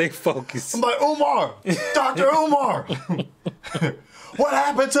stay focused. I'm like, Umar, Dr. Umar. What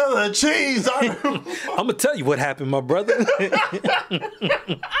happened to the cheese, Dr. Umar? I'm gonna tell you what happened, my brother.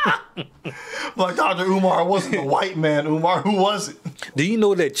 Like, Dr. Umar, it wasn't the white man, Umar. Who was it? Do you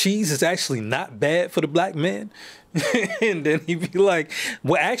know that cheese is actually not bad for the black man? And then he'd be like,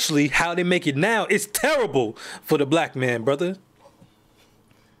 well, actually, how they make it now is terrible for the black man, brother.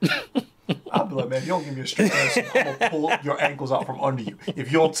 I'll be like, man, if you don't give me a straight answer, I'm going to pull your ankles out from under you.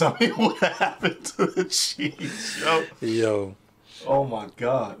 If you don't tell me what happened to the cheese, yo. Yo. Oh, my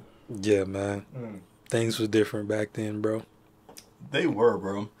God. Yeah, man. Things was different back then, bro. They were,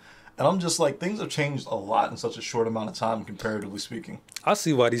 bro. And I'm just like, things have changed a lot in such a short amount of time, comparatively speaking. I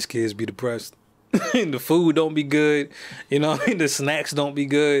see why these kids be depressed. The food don't be good. You know what I mean? The snacks don't be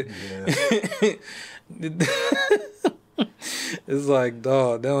good. Yeah. It's like,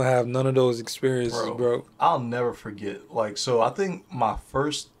 dog, they don't have none of those experiences, bro. I'll never forget. Like, so I think my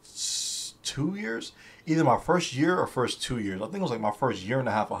first 2 years, either my first year or first 2 years, I think it was like my first year and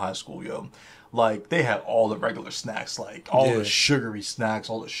a half of high school, yo. Like, they had all the regular snacks, like all the sugary snacks,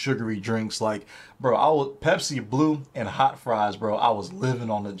 all the sugary drinks. Like, bro, I was Pepsi Blue and hot fries, bro. I was living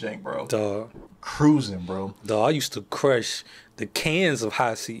on the jank, bro. Dog. Cruising, bro. Dog, I used to crush the cans of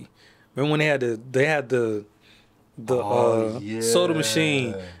High C. Remember when they had the soda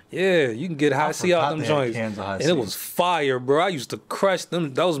machine? Yeah, you can get High C out them joints. And it was fire, bro. I used to crush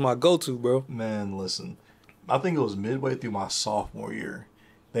them. That was my go-to, bro. Man, listen. I think it was midway through my sophomore year.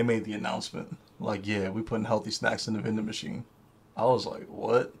 They made the announcement. Like, yeah, we putting healthy snacks in the vending machine. I was like,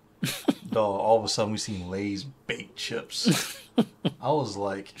 what? Dog, all of a sudden we seen Lay's baked chips. I was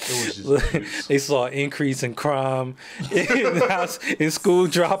like, it was just they saw an increase in crime in school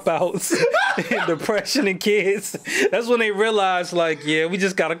dropouts, in depression in kids. That's when they realized, like, yeah, we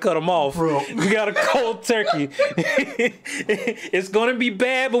just gotta cut them off. Bro. We gotta cold turkey. It's gonna be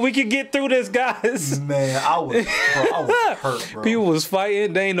bad, but we can get through this, guys. Man, I was hurt, bro. People was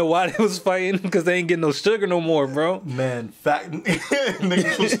fighting. They ain't know why they was fighting because they ain't getting no sugar no more, bro. Man,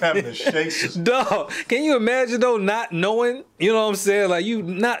 niggas was having the shakes. Dog, can you imagine though not knowing? You know what I'm saying? Like, you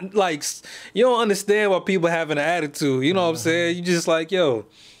not like, you don't understand why people having an attitude. You know what I'm saying? You just like, yo,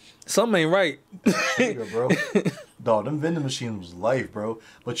 something ain't right. Sugar, bro. Dog, them vending machines was life, bro.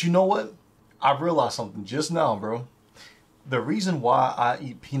 But you know what? I realized something just now, bro. The reason why I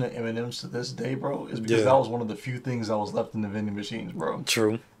eat peanut M&Ms to this day, bro, is because that was one of the few things that was left in the vending machines, bro.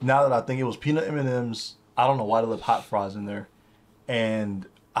 True. Now that I think, it was peanut M&Ms. I don't know why they left hot fries in there. And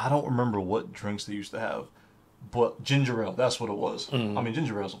I don't remember what drinks they used to have. But ginger ale, that's what it was. I mean,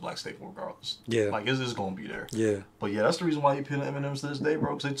 ginger ale is a black staple regardless. Yeah. Like, it's going to be there. Yeah. But yeah, that's the reason why you peanut M&Ms to this day,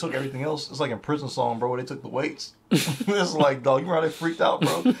 bro. Because they took everything else. It's like in Prison Song, bro, where they took the weights. It's like, dog, you remember how they freaked out,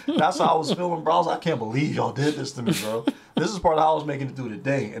 bro? That's how I was feeling, bro. I was like, I can't believe y'all did this to me, bro. This is part of how I was making it through the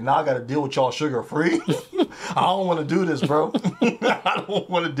day. And now I got to deal with y'all sugar free. I don't want to do this, bro. I don't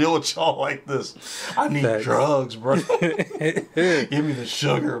want to deal with y'all like this. I need drugs, bro. Give me the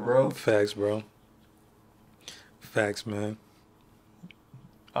sugar, bro. Facts, bro. Facts, man.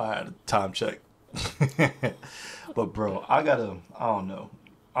 I had a time check. But, bro, I don't know.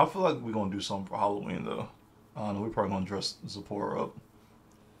 I feel like we're going to do something for Halloween, though. I don't know. We're probably going to dress Zipporah up.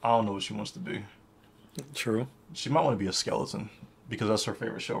 I don't know what she wants to be. True. She might want to be a skeleton because that's her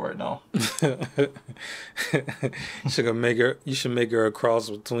favorite show right now. You should make her a cross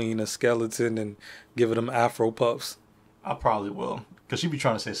between a skeleton and give her them Afro puffs. I probably will. Because she'd be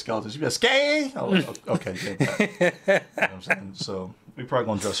trying to say skeleton. She'd be like, skay! I was like, okay, get that. You know what I'm saying? So, we probably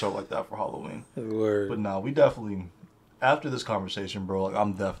going to dress her up like that for Halloween. Word. But no, we definitely, after this conversation, bro, like,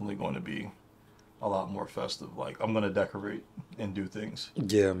 I'm definitely going to be a lot more festive. Like, I'm going to decorate and do things.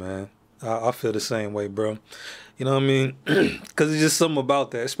 Yeah, man. I feel the same way, bro. You know what I mean? Because it's just something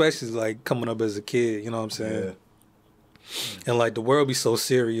about that, especially, like, coming up as a kid. You know what I'm saying? Yeah. And, like, the world be so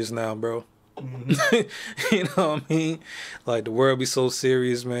serious now, bro. You know what I mean? Like, the world be so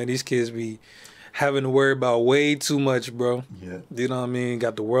serious, man. These kids be having to worry about way too much, bro. Yeah. You know what I mean?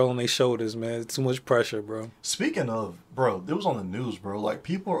 Got the world on their shoulders, man. Too much pressure, bro. Speaking of, bro, it was on the news, bro. Like,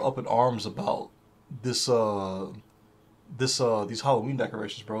 people are up in arms about these Halloween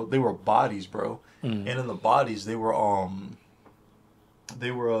decorations, bro. They were bodies, bro. And in the bodies, they were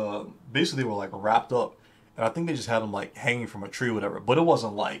basically they were like wrapped up. And I think they just had them like hanging from a tree or whatever. But it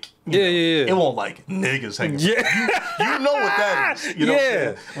wasn't like yeah. It won't like niggas hanging. Yeah. You know what that is. You know what I'm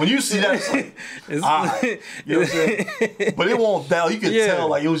saying? When you see that, it's like, all right. You know what I'm saying? But it won't tell. You can tell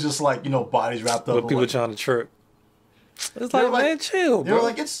like it was just like, you know, bodies wrapped up. But people like, trying to trip. It's like, man, chill, bro. They were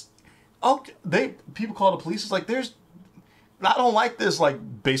like, it's okay. People call the police. It's like, I don't like this, like,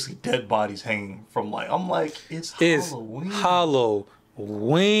 basically dead bodies hanging from, like, I'm like, it's Halloween.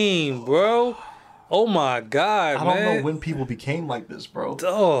 Halloween, bro. Oh, my God, man. I don't know when people became like this, bro.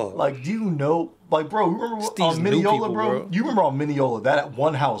 Dog. Like, do you know, like, bro, remember on Mineola, bro? You remember on Mineola, that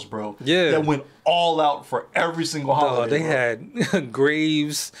one house, bro? Yeah. That went all out for every single holiday. They had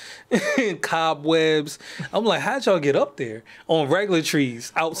graves, cobwebs. I'm like, how'd y'all get up there on regular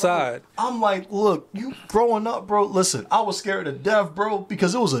trees outside? Bro, I'm like, look, you growing up, bro. Listen, I was scared to death, bro,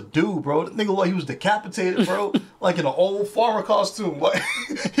 because it was a dude, bro. That nigga looked like he was decapitated, bro, like in an old farmer costume. Like,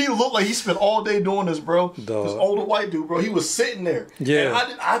 he looked like he spent all day doing this, bro. This older white dude, bro. He was sitting there. Yeah.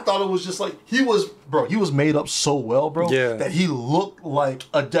 And I thought it was just like he was was made up so well, bro, Yeah. that he looked like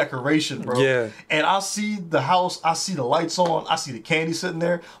a decoration, bro. Yeah. And I see the house, I see the lights on, I see the candy sitting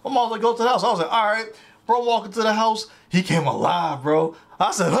there. My mom's like, go to the house. I was like, all right. Bro, walking to the house, he came alive, bro.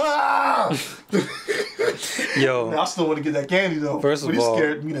 I said, ah! Yo. Man, I still want to get that candy, though. First of but all, he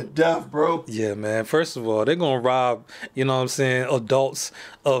scared me to death, bro. Yeah, man. First of all, they're going to rob, you know what I'm saying, adults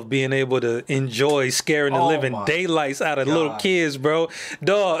of being able to enjoy scaring the living daylights out of little kids, bro.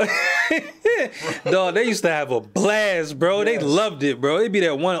 Dog. Dog, they used to have a blast, bro. Yes. They loved it, bro. It'd be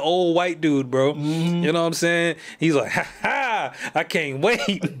that one old white dude, bro. Mm-hmm. You know what I'm saying? He's like, ha ha, I can't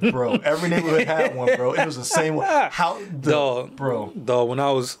wait. Bro, every neighborhood had one, bro. It was the same one. Dog, when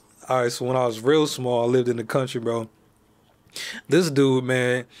I was real small, I lived in the country, bro. This dude,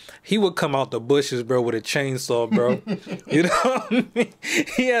 man, he would come out the bushes, bro, with a chainsaw, bro. You know what I mean?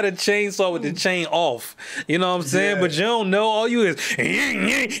 He had a chainsaw with the chain off. You know what I'm saying? Yeah. But you don't know. All you is,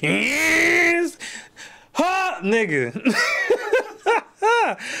 ha, nigga.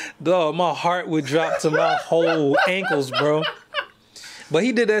 Dog, my heart would drop to my whole ankles, bro. But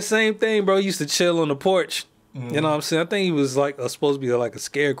he did that same thing, bro. He used to chill on the porch. Mm-hmm. You know what I'm saying? I think he was like supposed to be like a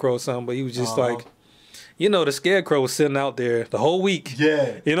scarecrow or something, but he was just like, you know, the scarecrow was sitting out there the whole week.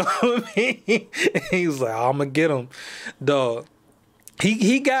 Yeah. You know what I mean? He was like, I'm going to get him. Dog.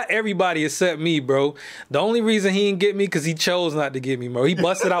 He got everybody except me, bro. The only reason he didn't get me because he chose not to get me, bro. He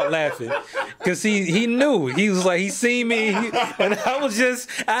busted out laughing because he knew. He was like, he seen me, and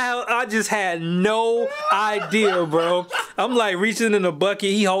I just had no idea, bro. I'm like reaching in the bucket,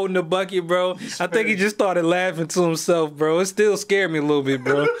 he holding the bucket, bro. I think he just started laughing to himself, bro. It still scared me a little bit,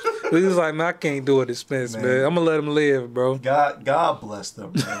 bro. He was like, man, I can't do it at Spence, man. I'm gonna let him live, bro. God bless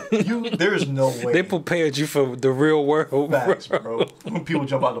them, man. There's no way. They prepared you for the real world, facts, bro. When people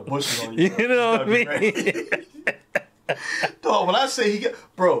jump out the bushes on you, you know what I mean? Dog, when I say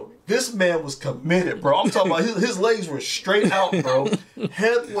bro, this man was committed, bro. I'm talking about his legs were straight out, bro.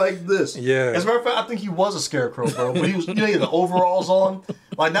 Head like this. Yeah. As a matter of fact, I think he was a scarecrow, bro. But he was, he had the overalls on.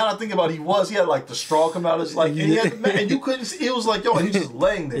 Like, now that I think about it, he had like the straw come out of his, like, and he had and you couldn't see, it was like, yo, he was just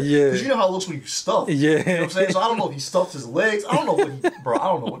laying there. Yeah. Because you know how it looks when you stuff. Yeah. You know what I'm saying? So I don't know if he stuffed his legs. I don't know I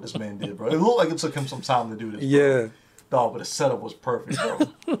don't know what this man did, bro. It looked like it took him some time to do this, bro. Yeah. Dog, but the setup was perfect, bro.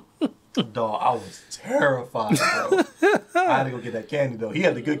 Dog, I was terrified, bro. I had to go get that candy, though. He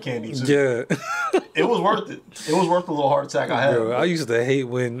had the good candy, too. Yeah. It was worth it. It was worth the little heart attack I had. Bro, I used to hate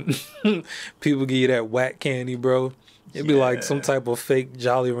when people give you that whack candy, bro. It'd be like some type of fake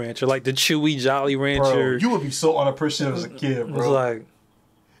Jolly Rancher, like the chewy Jolly Rancher. Bro, you would be so unappreciative as a kid, bro. It was like...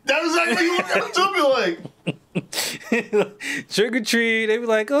 That was exactly what you look at me like. Trick or treat, they be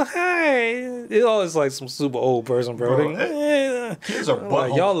like, oh, hi. It's always like some super old person, bro. Kids are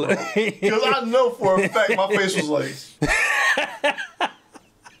buttholes, y'all. Because I know for a fact my face was like...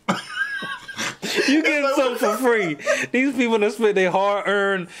 You getting something for free. These people that spent their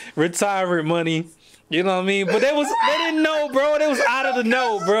hard-earned retirement money, you know what I mean? But they didn't know, bro. They was out of the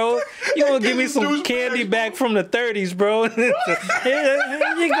know, bro. You gonna give me some candy back from the 30s, bro? Here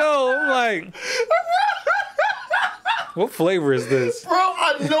you go. I'm like, what flavor is this? Bro,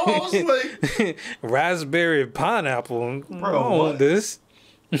 I know. I was like... Raspberry pineapple. Bro, I don't want this.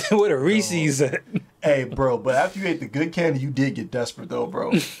 What a Reese's at. Hey, bro, but after you ate the good candy, you did get desperate, though,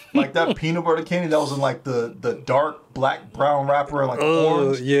 bro. Like that peanut butter candy that was in like the dark black brown wrapper and like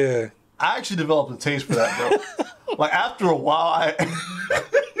orange. Yeah. I actually developed a taste for that, bro. Like after a while, I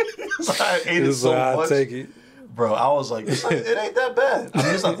ate it so much. Take it. Bro, I was like, it ain't that bad. I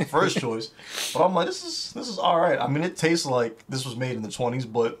mean, it's not the first choice, but I'm like, this is all right. I mean, it tastes like this was made in the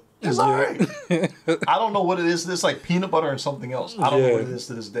 20s, but it's all right. I don't know what it is. It's like peanut butter and something else. I don't know what it is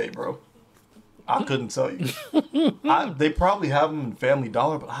to this day, bro. I couldn't tell you. They probably have them in Family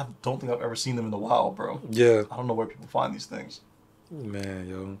Dollar, but I don't think I've ever seen them in the wild, bro. Yeah. I don't know where people find these things. Man,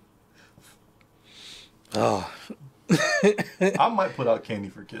 yo. Oh. I might put out candy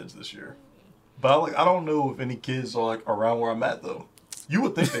for kids this year. But I don't know if any kids are like around where I'm at, though. You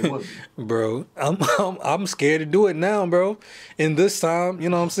would think they would be. Bro, I'm scared to do it now, bro. In this time, you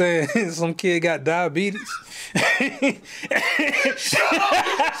know what I'm saying? Some kid got diabetes.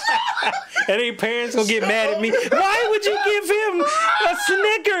 And their parents gonna get mad at me. Why would you give him a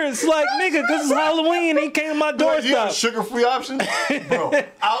Snickers? Like, nigga, because it's Halloween. He came to my doorstep. You got a sugar-free option? Bro,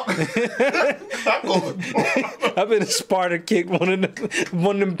 I've been a Sparta kick one of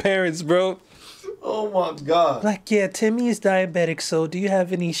them parents, bro. Oh my God. Like, yeah, Timmy is diabetic, so do you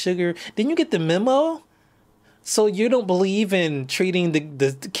have any sugar? Didn't you get the memo? So you don't believe in treating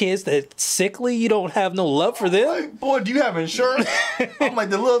the kids that's sickly? You don't have no love for them? Like, boy, do you have insurance? I'm like,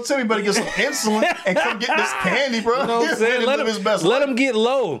 the little Timmy better get some insulin and come get this candy, bro. You know what I'm saying? Let him get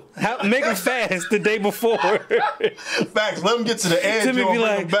low. Make him fast the day before. Facts. Let him get to the edge. Timmy be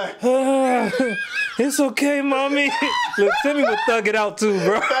like, back. It's okay, mommy. Look, Timmy would thug it out too,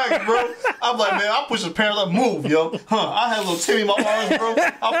 bro. Facts, bro. I'm like, man, I'll push his parents like, move, yo. I had a little Timmy in my arms, bro.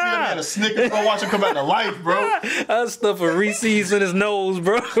 I'll feed him at a Snickers, bro. Watch him come back to life, bro. I stuff a Reese's in his nose,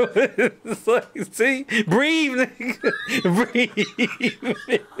 bro. It's like, see? Breathe, nigga. Breathe.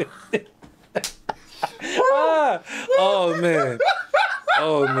 Oh, man.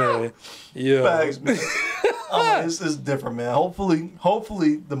 Oh, man. Yeah. Facts, man. It's different, man.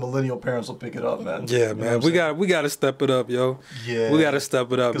 Hopefully the millennial parents will pick it up, man. Yeah, man. We got to step it up, yo. Yeah. We got to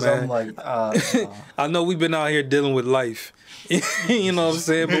step it up, man. I'm like, I know we've been out here dealing with life. You know what I'm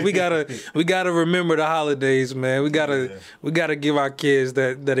saying? But we gotta remember the holidays, man. We gotta give our kids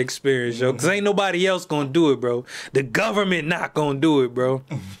that experience, yo. Cause ain't nobody else gonna do it, bro. The government not gonna do it, bro.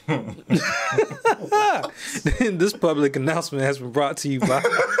 This public announcement has been brought to you by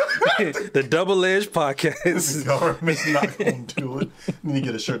the Double Edge Podcast. The government's not gonna do it. You need to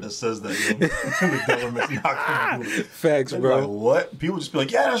get a shirt that says that, yo. The government's not gonna do it. Facts, bro. Like, what? People just be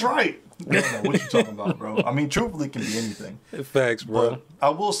like, yeah, that's right. I don't know what you talking about, bro. I mean, truthfully, it can be anything. Facts, bro. But I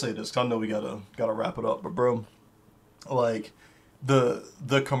will say this, 'cause I know we gotta wrap it up. But bro, like the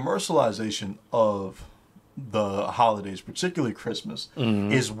commercialization of the holidays, particularly Christmas,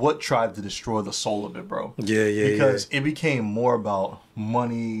 is what tried to destroy the soul of it, bro. Yeah. Because it became more about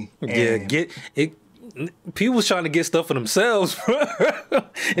money. And people was trying to get stuff for themselves, bro.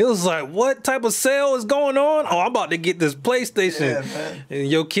 It was like, what type of sale is going on? Oh, I'm about to get this PlayStation. Yeah, man. And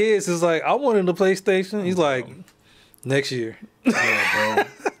your kids is like, I wanted the PlayStation. He's like, next year. Yeah,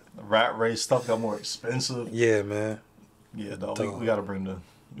 bro. The rat race stuff got more expensive. Yeah, man. Yeah, dog. We gotta bring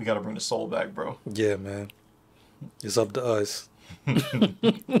the soul back, bro. Yeah, man. It's up to us.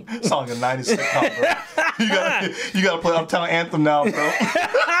 It's like a 90s sitcom, bro. You gotta play Uptown Anthem now, bro.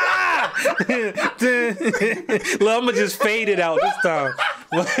 Look, I'm gonna just fade it out this time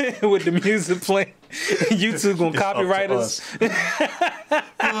with the music playing. YouTube gonna copyright us.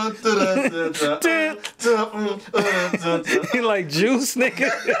 Like Juice,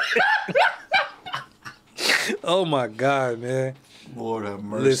 nigga. Oh my God, man. Lord have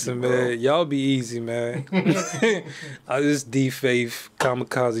mercy. Listen, bro. man, y'all be easy, man. I just D-Faith,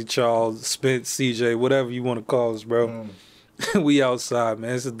 Kamikaze Charles, Spence, CJ, whatever you want to call us, bro. We outside,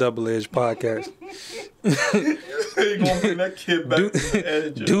 man. It's a Double Edge Podcast. You gonna bring that kid back to the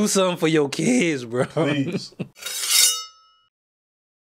edge? Do something for your kids, bro. Please.